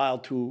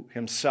reconciled to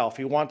himself.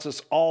 He wants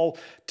us all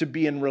to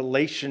be in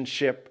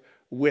relationship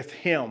with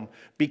him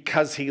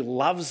because he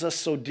loves us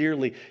so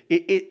dearly.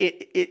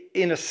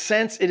 In a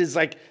sense, it is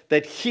like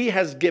that he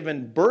has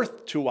given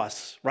birth to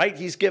us, right?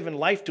 He's given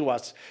life to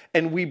us,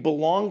 and we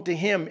belong to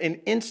him. And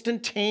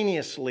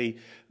instantaneously,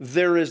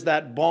 there is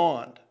that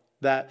bond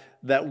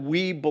that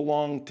we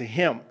belong to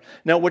him.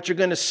 Now, what you're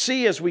going to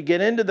see as we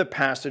get into the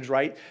passage,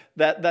 right,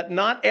 that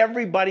not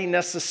everybody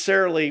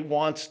necessarily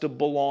wants to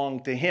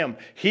belong to him.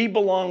 He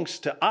belongs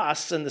to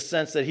us in the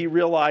sense that he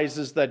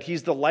realizes that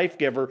he's the life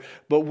giver,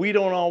 but we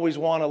don't always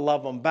want to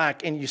love him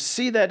back. And you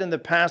see that in the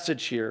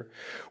passage here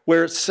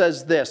where it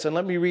says this, and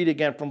let me read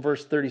again from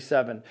verse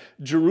 37.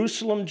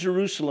 Jerusalem,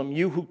 Jerusalem,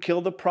 you who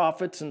kill the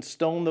prophets and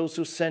stone those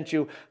who sent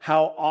you,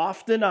 how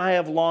often I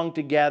have longed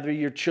to gather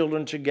your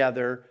children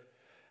together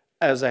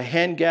as a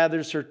hen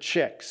gathers her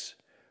chicks,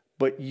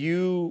 but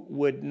you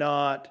would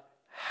not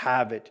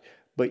have it.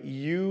 But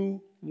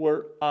you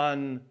were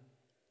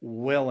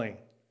unwilling.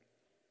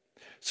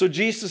 So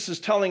Jesus is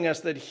telling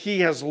us that he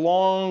has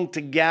longed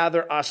to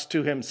gather us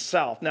to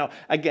himself. Now,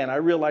 again, I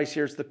realize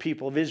here's the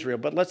people of Israel,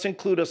 but let's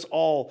include us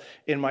all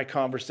in my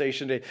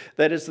conversation today.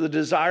 That is the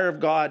desire of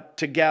God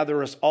to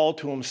gather us all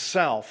to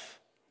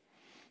himself,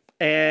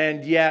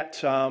 and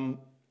yet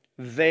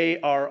they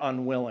are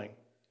unwilling.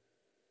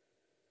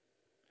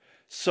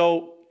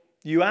 So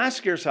you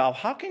ask yourself,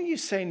 how can you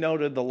say no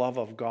to the love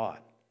of God?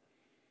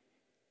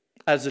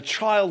 As a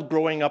child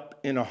growing up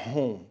in a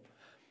home,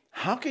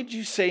 how could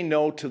you say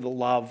no to the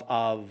love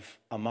of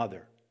a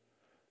mother?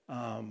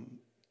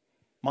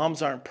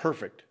 Moms aren't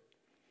perfect,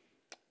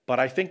 but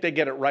I think they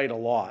get it right a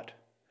lot.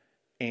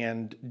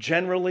 And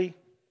generally,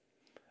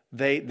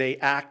 they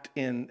act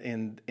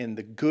in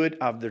the good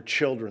of their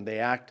children. They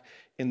act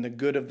in the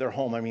good of their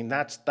home. I mean,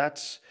 that's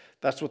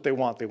what they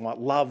want. They want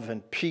love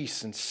and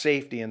peace and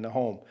safety in the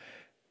home.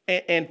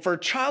 And for a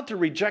child to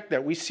reject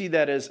that, we see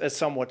that as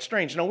somewhat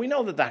strange. Now, we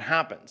know that that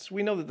happens.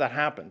 We know that that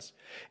happens.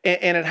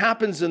 And it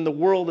happens in the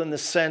world in the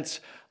sense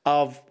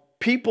of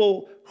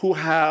people who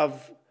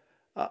have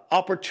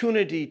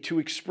opportunity to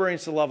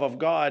experience the love of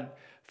God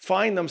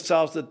find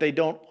themselves that they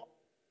don't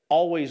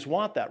always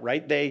want that,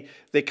 right?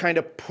 They kind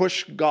of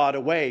push God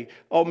away.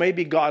 Oh,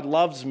 maybe God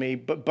loves me,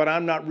 but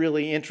I'm not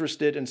really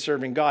interested in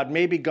serving God.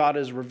 Maybe God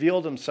has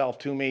revealed himself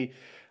to me,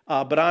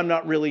 but I'm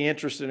not really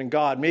interested in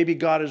God. Maybe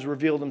God has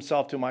revealed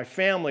himself to my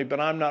family, but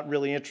I'm not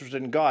really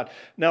interested in God.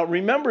 Now,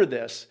 remember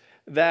this,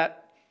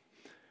 that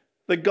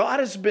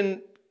God has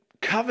been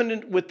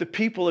covenant with the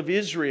people of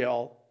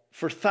Israel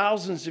for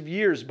thousands of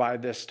years by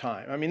this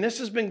time. I mean, this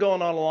has been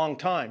going on a long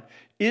time.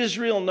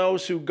 Israel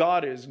knows who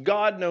God is.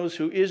 God knows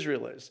who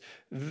Israel is.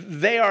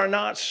 They are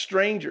not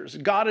strangers.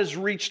 God has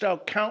reached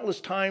out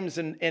countless times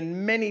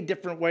in many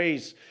different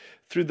ways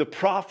through the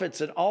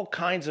prophets in all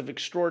kinds of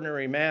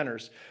extraordinary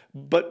manners.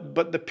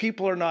 But the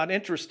people are not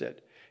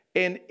interested.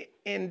 And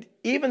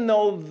even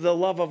though the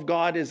love of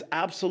God is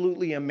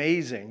absolutely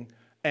amazing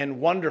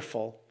and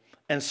wonderful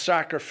and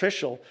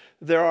sacrificial,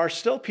 there are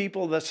still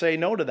people that say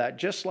no to that,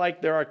 just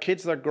like there are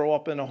kids that grow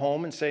up in a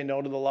home and say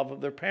no to the love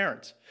of their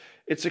parents.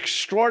 It's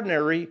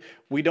extraordinary.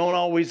 We don't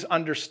always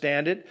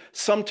understand it.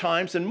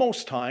 Sometimes, and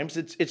most times,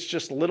 it's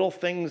just little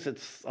things.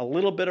 It's a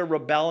little bit of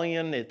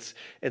rebellion. It's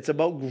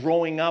about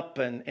growing up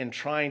and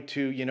trying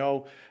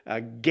to,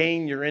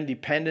 gain your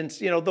independence.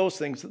 Those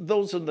things.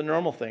 Those are the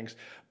normal things.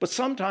 But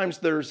sometimes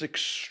there's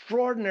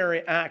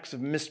extraordinary acts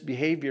of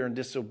misbehavior and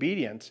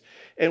disobedience.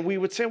 And we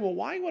would say, well,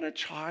 why would a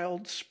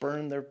child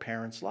spurn their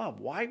parents'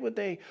 love? Why would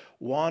they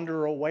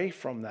wander away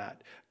from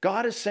that?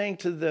 God is saying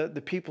to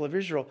the people of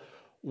Israel,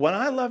 when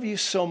I love you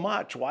so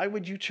much, why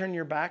would you turn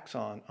your backs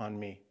on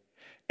me?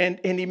 And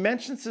he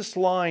mentions this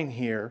line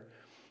here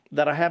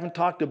that I haven't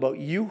talked about.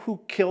 You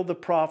who kill the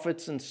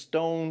prophets and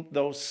stone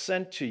those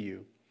sent to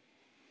you.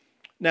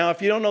 Now,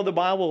 if you don't know the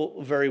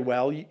Bible very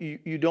well,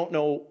 you don't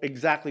know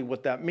exactly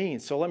what that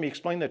means. So let me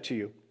explain that to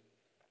you.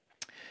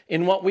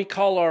 In what we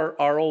call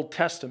our Old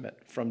Testament,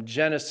 from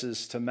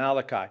Genesis to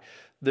Malachi,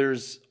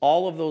 there's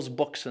all of those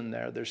books in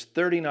there. There's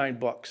 39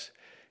 books.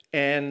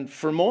 And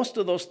for most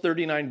of those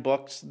 39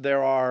 books,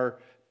 there are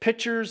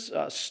pictures,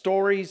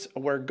 stories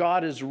where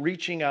God is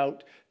reaching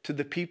out to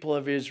the people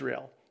of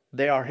Israel.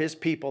 They are his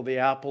people, the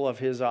apple of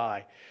his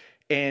eye.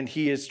 And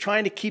he is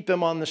trying to keep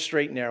them on the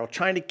straight and narrow,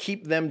 trying to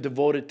keep them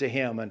devoted to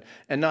him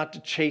and not to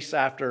chase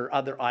after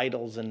other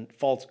idols and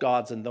false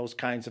gods and those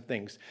kinds of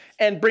things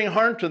and bring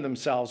harm to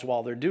themselves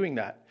while they're doing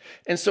that.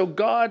 And so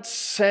God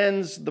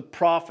sends the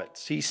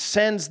prophets. He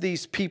sends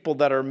these people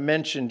that are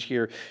mentioned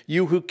here,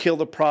 you who kill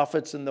the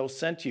prophets and those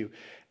sent you.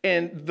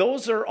 And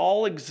those are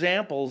all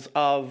examples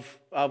of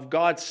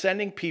God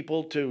sending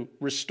people to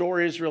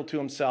restore Israel to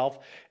himself.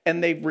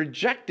 And they've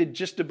rejected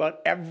just about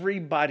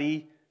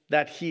everybody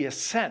that he has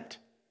sent.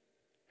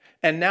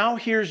 And now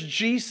here's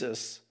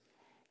Jesus,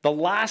 the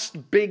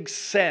last big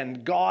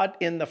send, God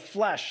in the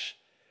flesh,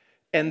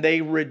 and they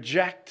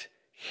reject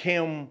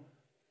him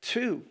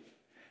too.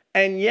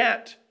 And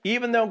yet,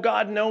 even though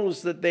God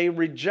knows that they've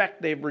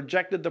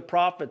rejected the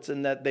prophets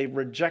and that they've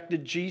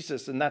rejected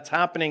Jesus, and that's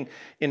happening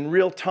in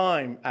real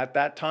time at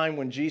that time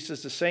when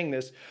Jesus is saying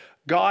this,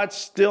 God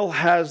still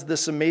has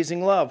this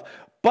amazing love.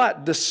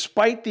 But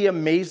despite the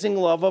amazing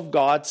love of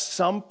God,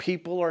 some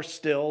people are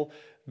still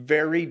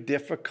very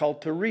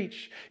difficult to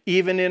reach.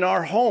 Even in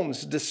our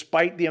homes,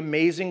 despite the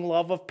amazing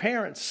love of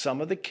parents,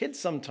 some of the kids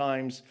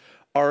sometimes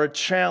are a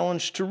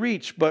challenge to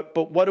reach.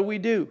 But what do we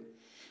do?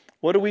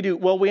 What do we do?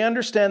 Well, we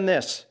understand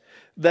this,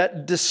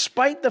 that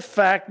despite the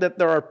fact that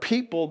there are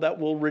people that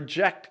will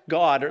reject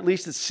God, or at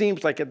least it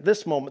seems like at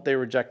this moment they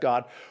reject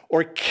God,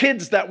 or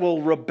kids that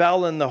will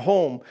rebel in the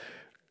home,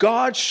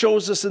 God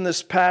shows us in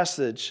this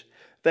passage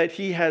that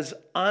he has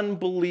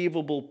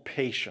unbelievable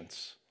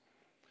patience.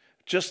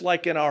 Just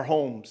like in our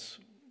homes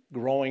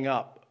growing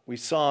up, we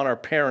saw in our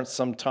parents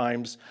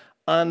sometimes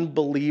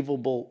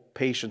unbelievable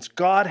patience.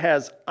 God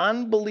has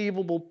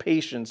unbelievable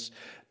patience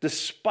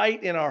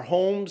despite in our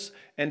homes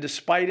and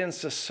despite in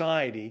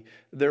society,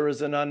 there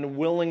is an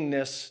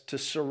unwillingness to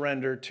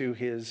surrender to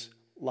his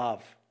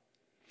love.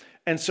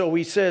 And so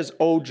he says,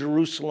 "Oh,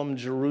 Jerusalem,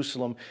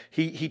 Jerusalem."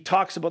 He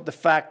talks about the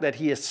fact that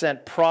he has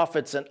sent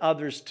prophets and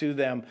others to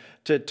them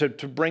to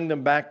bring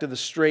them back to the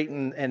straight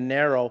and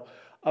narrow.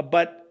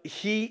 But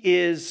he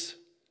is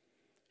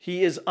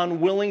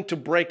unwilling to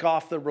break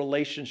off the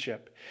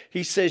relationship.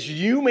 He says,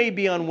 you may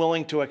be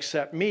unwilling to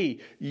accept me.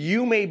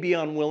 You may be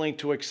unwilling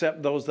to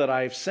accept those that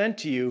I have sent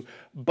to you.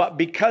 But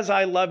because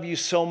I love you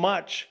so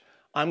much,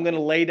 I'm going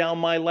to lay down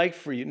my life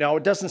for you. Now,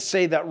 it doesn't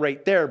say that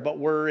right there, but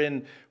we're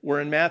in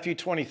Matthew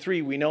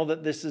 23. We know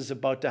that this is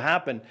about to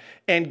happen.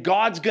 And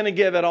God's going to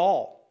give it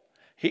all.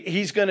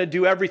 He's going to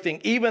do everything.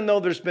 Even though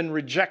there's been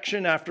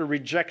rejection after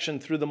rejection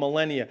through the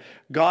millennia,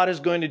 God is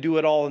going to do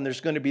it all. And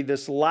there's going to be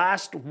this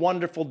last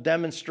wonderful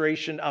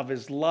demonstration of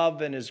his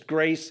love and his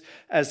grace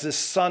as his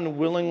son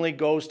willingly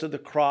goes to the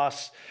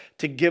cross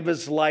to give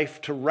his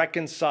life to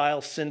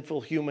reconcile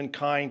sinful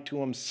humankind to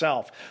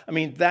himself. I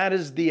mean, that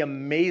is the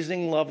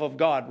amazing love of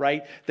God,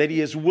 right? That he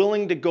is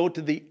willing to go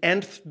to the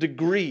nth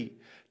degree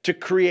to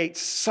create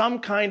some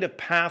kind of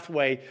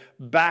pathway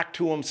back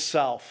to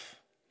himself.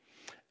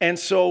 And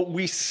so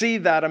we see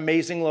that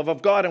amazing love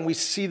of God, and we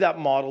see that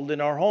modeled in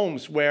our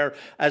homes where,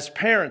 as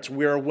parents,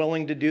 we are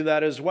willing to do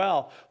that as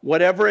well.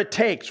 Whatever it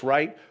takes,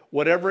 right?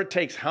 Whatever it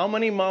takes. How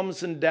many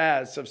moms and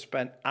dads have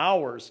spent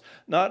hours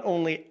not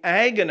only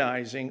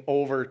agonizing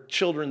over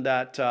children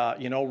that,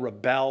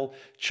 rebel,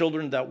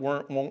 children that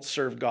won't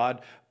serve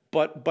God,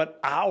 but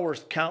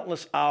hours,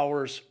 countless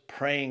hours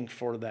praying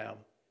for them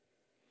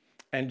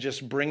and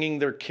just bringing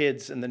their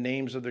kids and the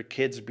names of their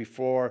kids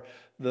before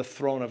the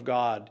throne of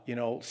God,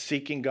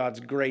 seeking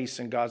God's grace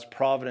and God's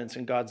providence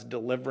and God's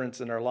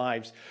deliverance in our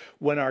lives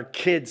when our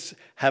kids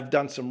have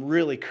done some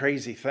really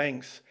crazy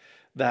things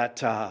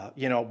that,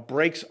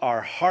 breaks our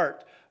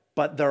heart,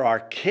 but they're our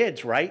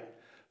kids, right?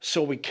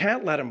 So we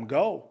can't let them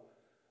go.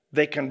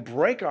 They can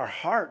break our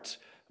hearts,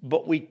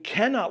 but we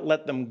cannot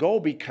let them go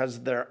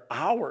because they're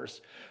ours.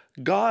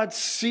 God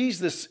sees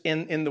this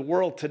in the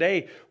world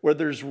today where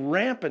there's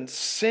rampant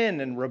sin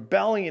and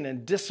rebellion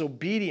and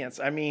disobedience.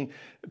 I mean,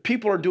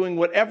 people are doing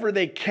whatever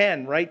they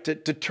can, right, to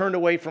turn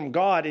away from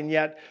God. And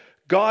yet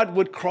God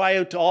would cry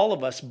out to all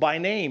of us by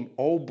name,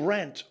 "Oh,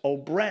 Brent, oh,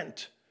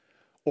 Brent,"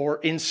 or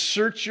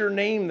insert your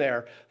name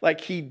there.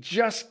 Like he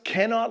just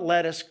cannot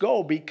let us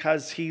go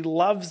because he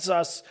loves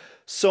us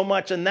so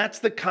much. And that's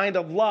the kind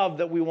of love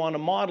that we want to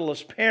model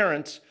as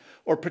parents,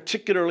 or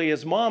particularly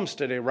as moms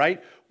today,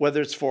 right?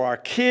 Whether it's for our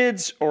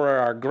kids or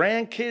our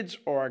grandkids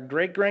or our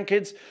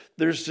great-grandkids,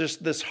 there's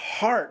just this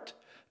heart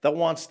that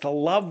wants to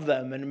love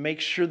them and make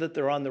sure that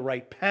they're on the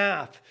right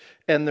path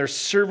and they're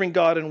serving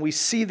God, and we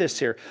see this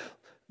here.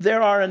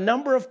 There are a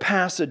number of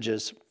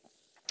passages,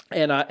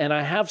 and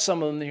I have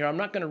some of them here. I'm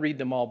not going to read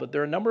them all, but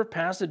there are a number of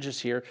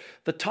passages here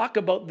that talk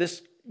about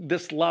this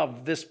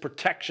love, this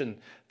protection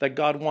that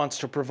God wants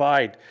to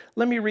provide.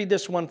 Let me read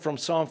this one from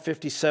Psalm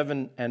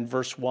 57 and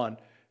verse 1.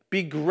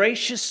 "Be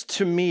gracious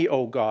to me,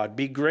 O God,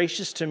 be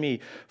gracious to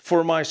me,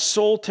 for my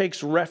soul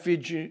takes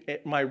refuge,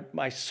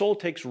 my soul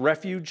takes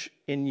refuge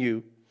in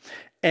you.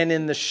 And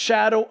in the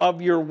shadow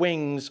of your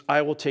wings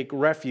I will take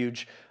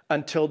refuge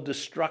until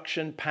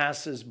destruction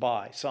passes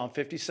by." Psalm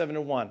 57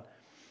 and 1.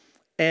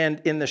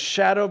 "And in the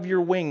shadow of your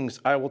wings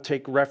I will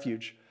take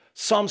refuge."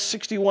 Psalm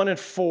 61 and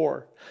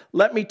 4.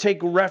 "Let me take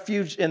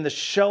refuge in the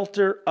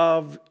shelter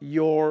of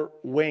your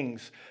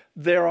wings."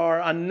 There are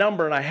a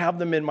number, and I have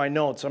them in my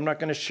notes. I'm not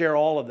going to share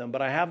all of them,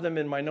 but I have them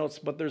in my notes.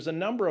 But there's a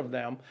number of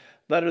them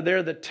that are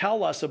there that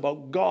tell us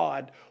about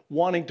God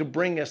wanting to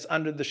bring us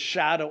under the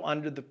shadow,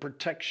 under the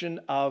protection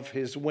of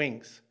his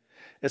wings.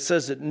 It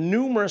says it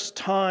numerous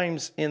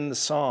times in the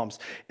Psalms.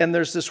 And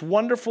there's this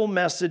wonderful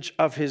message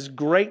of his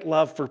great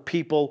love for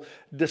people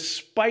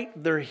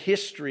despite their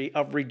history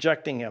of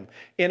rejecting him.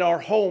 In our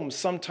homes,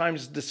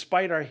 sometimes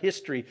despite our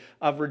history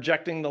of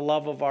rejecting the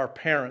love of our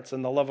parents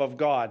and the love of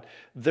God,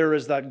 there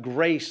is that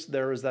grace,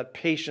 there is that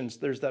patience,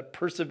 there's that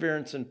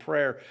perseverance in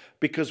prayer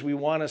because we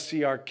want to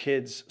see our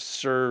kids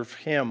serve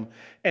him.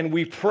 And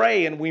we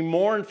pray and we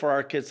mourn for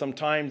our kids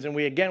sometimes, and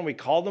we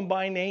call them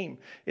by name.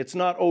 It's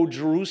not, oh,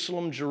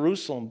 Jerusalem,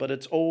 Jerusalem, but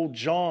it's, oh,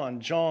 John,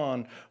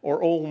 John,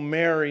 or oh,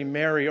 Mary,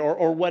 Mary,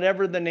 or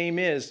whatever the name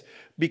is,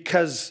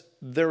 because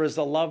there is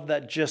a love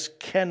that just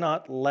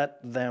cannot let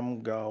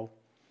them go.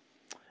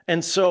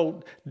 And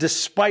so,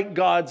 despite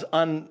God's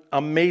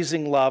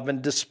amazing love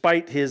and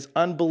despite his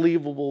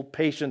unbelievable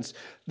patience,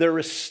 there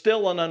is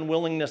still an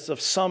unwillingness of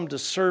some to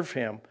serve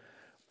him.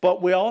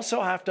 But we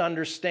also have to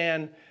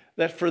understand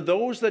that for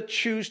those that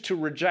choose to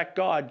reject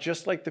God,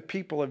 just like the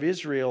people of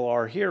Israel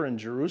are here in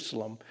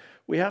Jerusalem,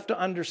 we have to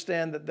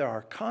understand that there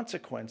are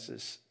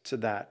consequences to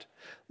that.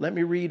 Let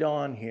me read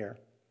on here.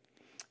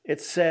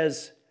 It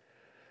says,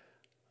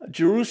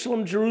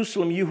 Jerusalem,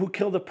 Jerusalem, you who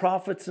kill the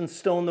prophets and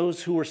stone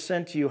those who were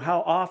sent to you,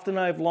 how often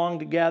I have longed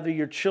to gather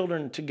your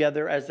children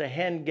together as a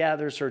hen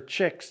gathers her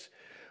chicks,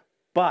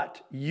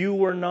 but you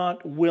were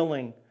not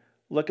willing.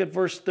 Look at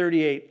verse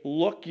 38.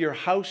 Look, your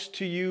house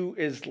to you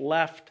is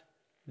left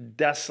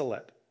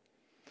desolate.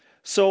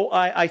 So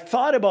I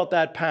thought about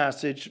that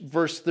passage,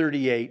 verse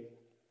 38,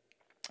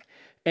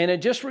 and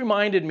it just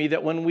reminded me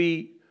that when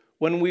we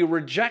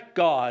reject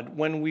God,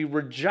 when we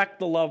reject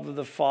the love of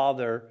the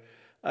Father,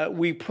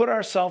 we put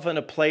ourselves in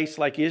a place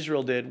like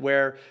Israel did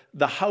where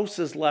the house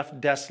is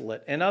left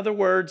desolate. In other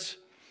words,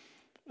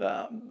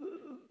 the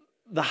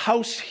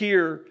house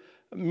here,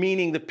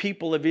 meaning the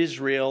people of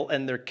Israel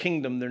and their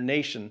kingdom, their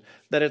nation,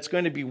 that it's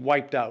going to be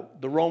wiped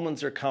out. The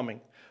Romans are coming.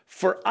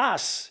 For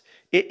us,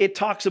 it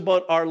talks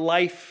about our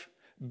life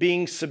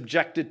being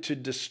subjected to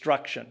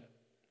destruction.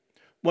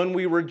 When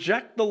we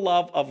reject the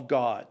love of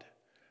God,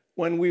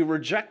 when we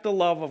reject the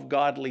love of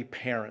godly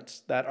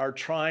parents that are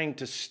trying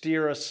to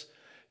steer us,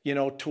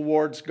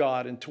 towards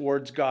God and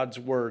towards God's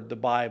word, the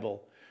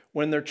Bible,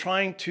 when they're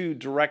trying to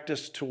direct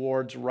us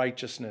towards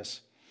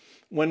righteousness,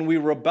 when we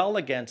rebel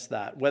against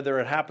that, whether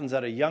it happens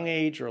at a young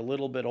age or a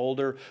little bit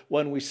older,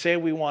 when we say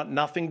we want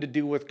nothing to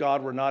do with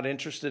God, we're not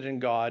interested in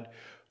God,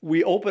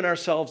 we open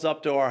ourselves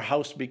up to our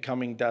house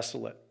becoming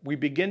desolate. We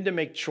begin to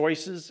make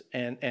choices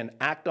and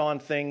act on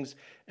things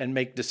and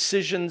make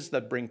decisions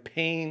that bring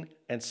pain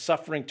and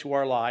suffering to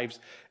our lives.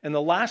 And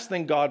the last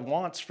thing God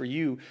wants for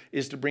you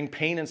is to bring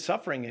pain and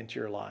suffering into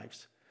your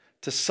lives,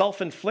 to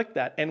self-inflict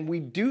that. And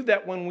we do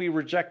that when we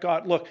reject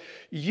God. Look,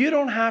 you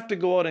don't have to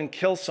go out and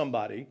kill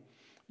somebody.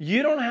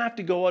 You don't have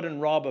to go out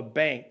and rob a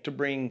bank to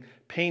bring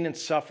pain and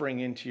suffering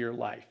into your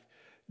life.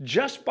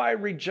 Just by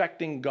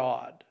rejecting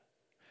God,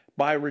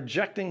 by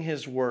rejecting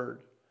his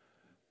word,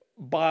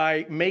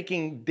 by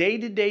making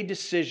day-to-day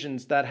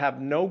decisions that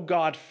have no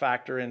God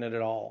factor in it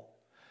at all,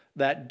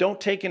 that don't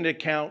take into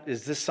account,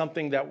 is this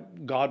something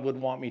that God would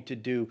want me to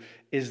do?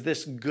 Is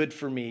this good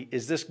for me?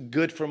 Is this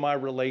good for my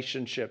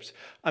relationships?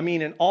 I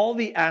mean, in all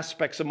the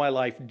aspects of my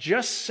life,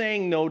 just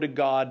saying no to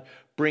God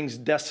brings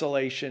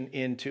desolation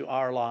into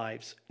our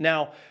lives.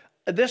 Now,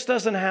 this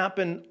doesn't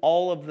happen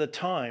all of the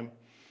time,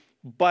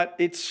 but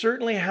it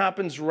certainly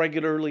happens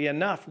regularly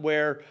enough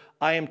where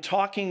I am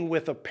talking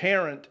with a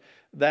parent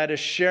that is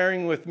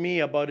sharing with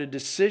me about a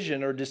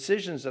decision or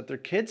decisions that their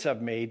kids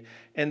have made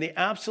and the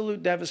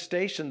absolute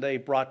devastation they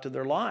brought to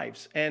their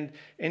lives. And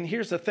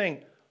here's the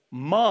thing,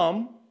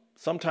 mom,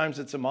 sometimes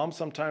it's a mom,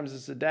 sometimes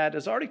it's a dad,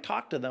 has already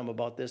talked to them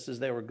about this as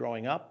they were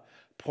growing up,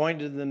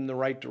 pointed them in the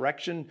right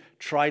direction,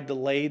 tried to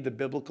lay the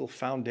biblical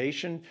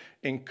foundation,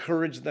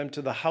 encouraged them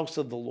to the house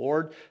of the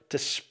Lord, to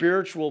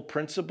spiritual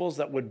principles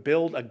that would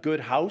build a good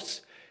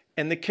house.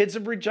 And the kids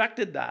have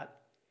rejected that.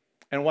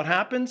 And what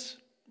happens?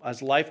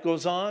 As life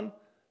goes on,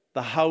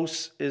 the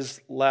house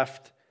is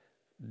left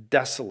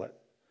desolate.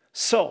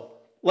 So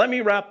let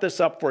me wrap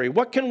this up for you.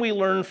 What can we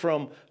learn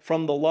from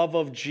the love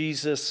of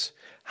Jesus?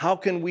 How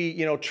can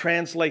we,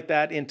 translate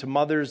that into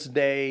Mother's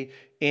Day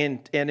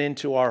and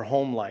into our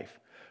home life?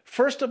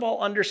 First of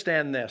all,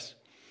 understand this,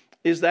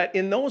 is that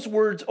in those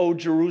words, "Oh,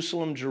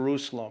 Jerusalem,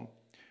 Jerusalem,"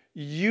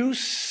 you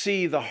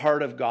see the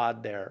heart of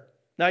God there.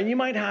 Now, you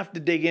might have to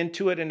dig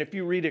into it, and if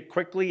you read it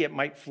quickly, it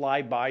might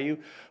fly by you.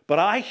 But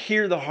I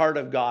hear the heart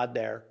of God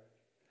there.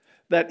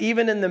 That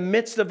even in the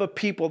midst of a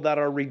people that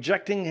are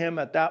rejecting him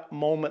at that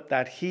moment,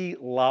 that he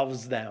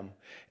loves them.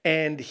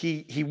 And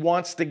he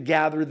wants to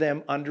gather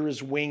them under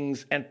his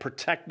wings and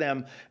protect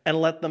them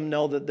and let them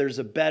know that there's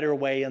a better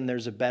way and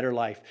there's a better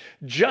life.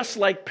 Just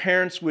like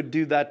parents would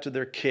do that to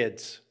their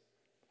kids.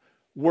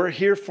 We're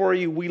here for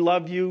you. We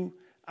love you.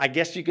 I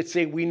guess you could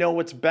say we know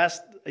what's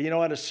best,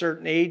 at a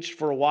certain age,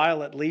 for a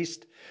while at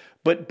least.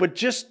 But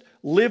just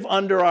live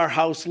under our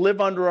house,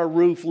 live under our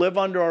roof, live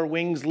under our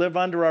wings, live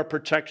under our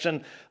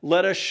protection.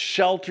 Let us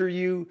shelter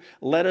you.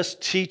 Let us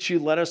teach you.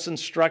 Let us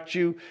instruct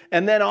you.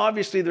 And then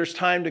obviously there's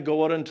time to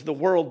go out into the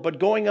world, but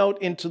going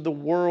out into the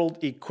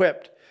world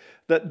equipped,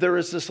 that there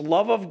is this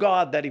love of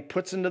God that he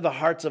puts into the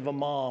hearts of a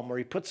mom, or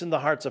he puts in the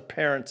hearts of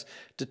parents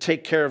to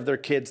take care of their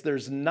kids.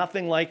 There's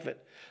nothing like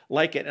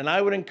it. And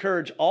I would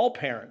encourage all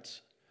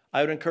parents,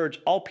 I would encourage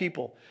all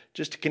people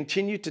just to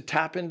continue to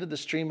tap into the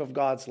stream of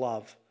God's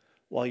love.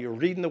 While you're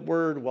reading the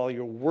word, while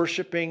you're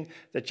worshiping,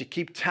 that you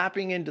keep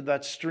tapping into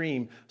that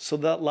stream so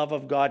that love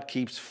of God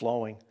keeps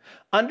flowing.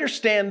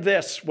 Understand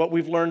this, what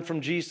we've learned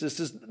from Jesus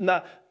is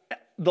not,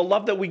 the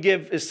love that we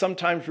give is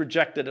sometimes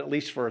rejected, at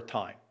least for a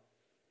time.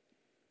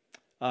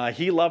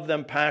 He loved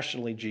them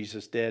passionately,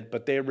 Jesus did,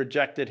 but they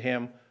rejected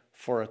him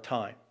for a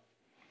time.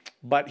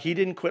 But he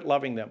didn't quit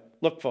loving them.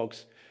 Look,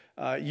 folks,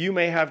 you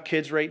may have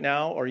kids right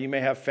now, or you may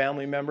have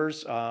family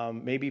members,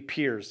 maybe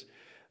peers,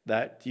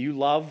 that you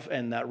love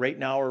and that right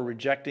now are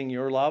rejecting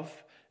your love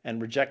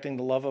and rejecting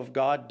the love of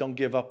God. Don't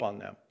give up on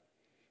them.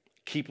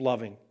 Keep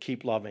loving,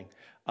 keep loving.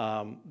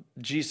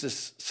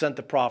 Jesus sent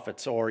the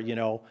prophets, or,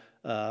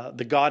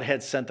 the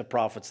Godhead sent the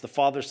prophets. The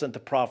Father sent the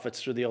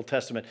prophets through the Old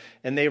Testament,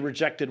 and they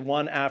rejected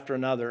one after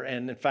another.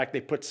 And in fact, they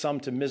put some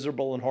to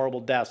miserable and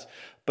horrible deaths.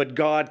 But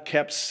God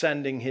kept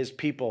sending his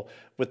people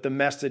with the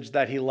message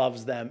that he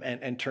loves them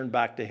and turned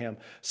back to him.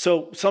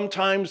 So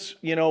sometimes,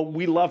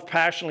 we love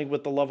passionately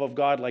with the love of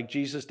God like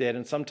Jesus did.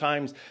 And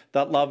sometimes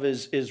that love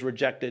is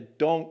rejected.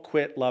 Don't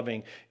quit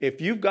loving. If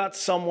you've got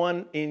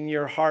someone in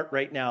your heart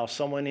right now,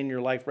 someone in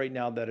your life right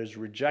now that is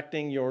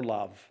rejecting your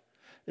love,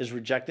 is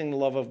rejecting the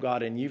love of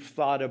God, and you've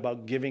thought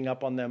about giving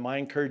up on them, I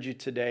encourage you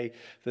today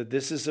that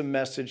this is a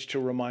message to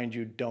remind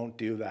you, don't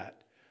do that.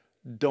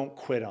 Don't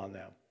quit on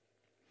them.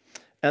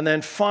 And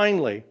then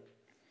finally,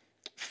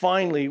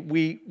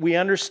 we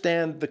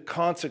understand the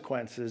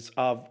consequences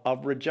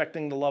of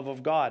rejecting the love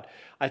of God.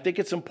 I think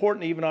it's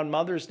important even on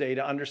Mother's Day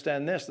to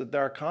understand this, that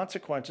there are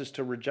consequences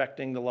to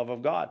rejecting the love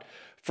of God.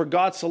 For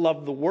God so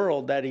loved the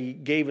world that he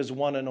gave his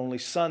one and only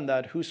Son,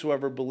 that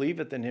whosoever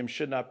believeth in him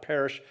should not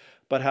perish,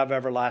 but have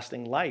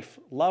everlasting life.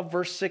 Love,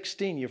 verse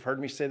 16. You've heard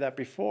me say that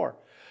before.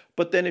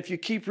 But then if you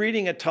keep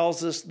reading, it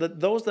tells us that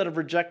those that have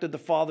rejected the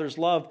Father's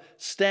love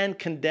stand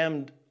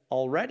condemned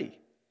already.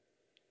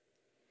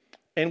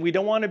 And we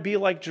don't want to be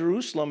like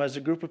Jerusalem as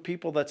a group of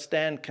people that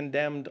stand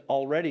condemned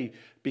already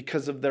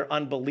because of their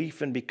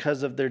unbelief and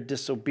because of their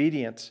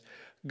disobedience.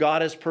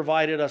 God has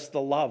provided us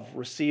the love.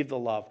 Receive the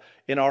love.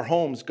 In our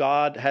homes,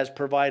 God has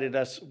provided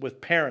us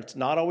with parents,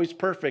 not always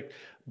perfect,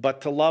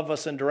 but to love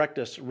us and direct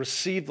us.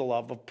 Receive the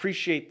love.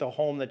 Appreciate the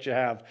home that you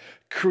have.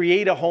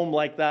 Create a home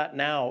like that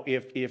now.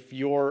 If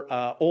you're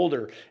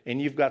older and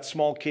you've got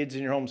small kids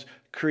in your homes,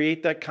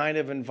 create that kind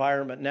of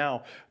environment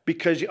now.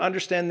 Because you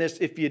understand this,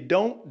 if you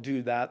don't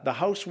do that, the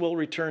house will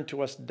return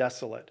to us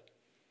desolate.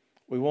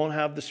 We won't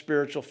have the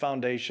spiritual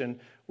foundation.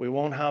 We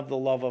won't have the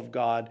love of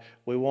God.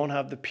 We won't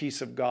have the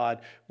peace of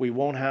God. We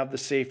won't have the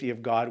safety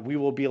of God. We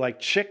will be like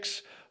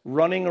chicks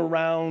running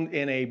around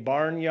in a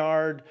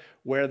barnyard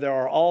where there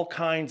are all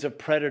kinds of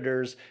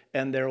predators,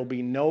 and there will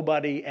be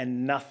nobody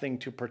and nothing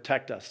to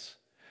protect us.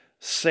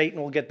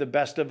 Satan will get the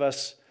best of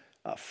us.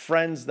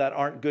 Friends that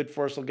aren't good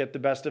for us will get the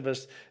best of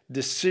us.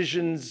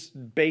 Decisions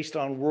based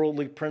on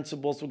worldly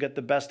principles will get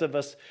the best of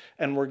us,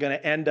 and we're going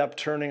to end up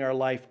turning our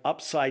life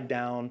upside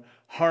down,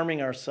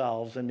 harming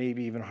ourselves, and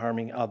maybe even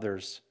harming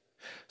others.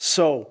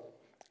 So,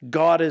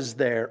 God is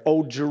there.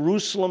 Oh,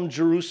 Jerusalem,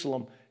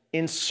 Jerusalem,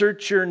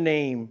 insert your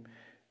name.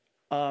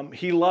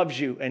 He loves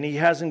you, and he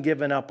hasn't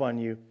given up on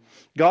you.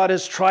 God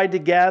has tried to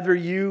gather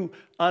you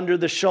under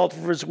the shelter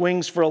of his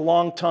wings for a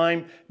long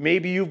time.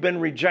 Maybe you've been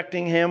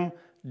rejecting him.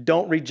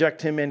 Don't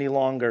reject him any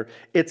longer.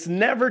 It's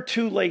never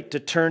too late to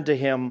turn to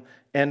him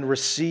and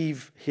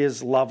receive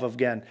his love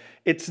again.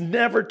 It's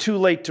never too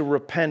late to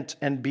repent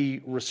and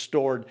be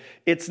restored.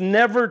 It's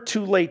never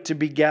too late to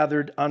be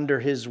gathered under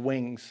his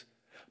wings.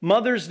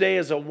 Mother's Day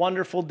is a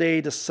wonderful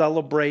day to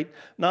celebrate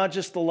not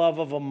just the love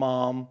of a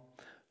mom.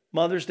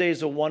 Mother's Day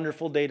is a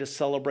wonderful day to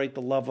celebrate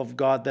the love of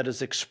God that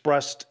is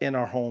expressed in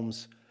our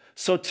homes.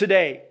 So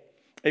today,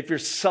 if you're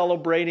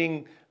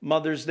celebrating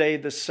Mother's Day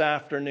this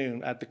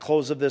afternoon at the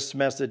close of this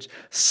message,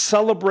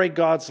 celebrate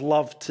God's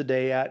love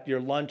today at your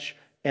lunch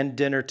and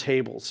dinner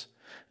tables.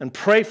 And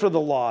pray for the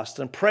lost,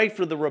 and pray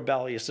for the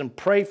rebellious, and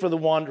pray for the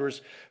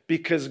wanderers,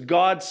 because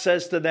God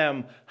says to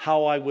them,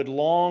 how I would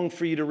long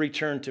for you to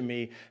return to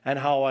me, and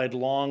how I'd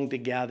long to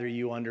gather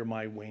you under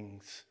my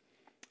wings.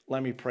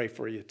 Let me pray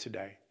for you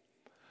today.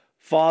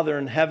 Father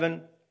in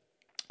heaven,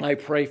 I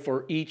pray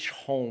for each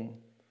home.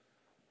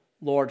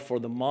 Lord, for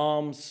the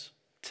moms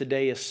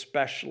today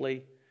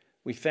especially,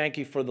 we thank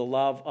you for the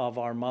love of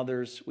our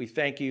mothers. We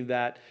thank you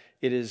that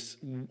it is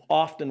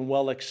often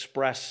well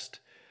expressed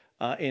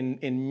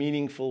in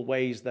meaningful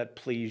ways that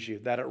please you,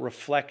 that it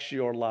reflects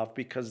your love,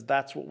 because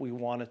that's what we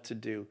want it to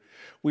do.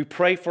 We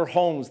pray for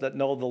homes that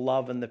know the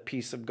love and the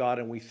peace of God,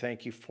 and we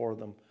thank you for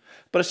them.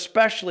 But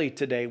especially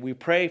today, we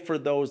pray for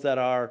those that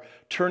are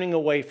turning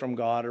away from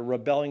God or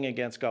rebelling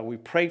against God. We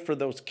pray for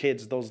those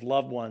kids, those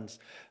loved ones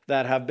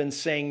that have been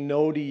saying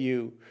no to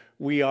you.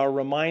 We are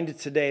reminded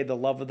today the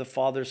love of the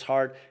Father's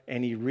heart,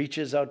 and he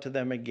reaches out to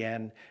them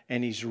again,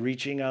 and he's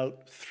reaching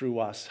out through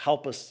us.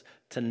 Help us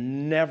to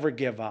never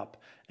give up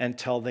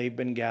until they've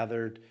been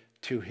gathered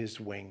to his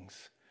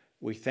wings.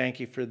 We thank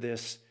you for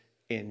this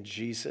in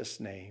Jesus'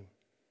 name.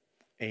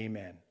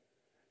 Amen.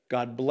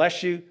 God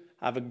bless you.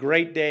 Have a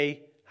great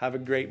day. Have a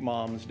great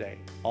Mom's Day.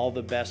 All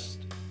the best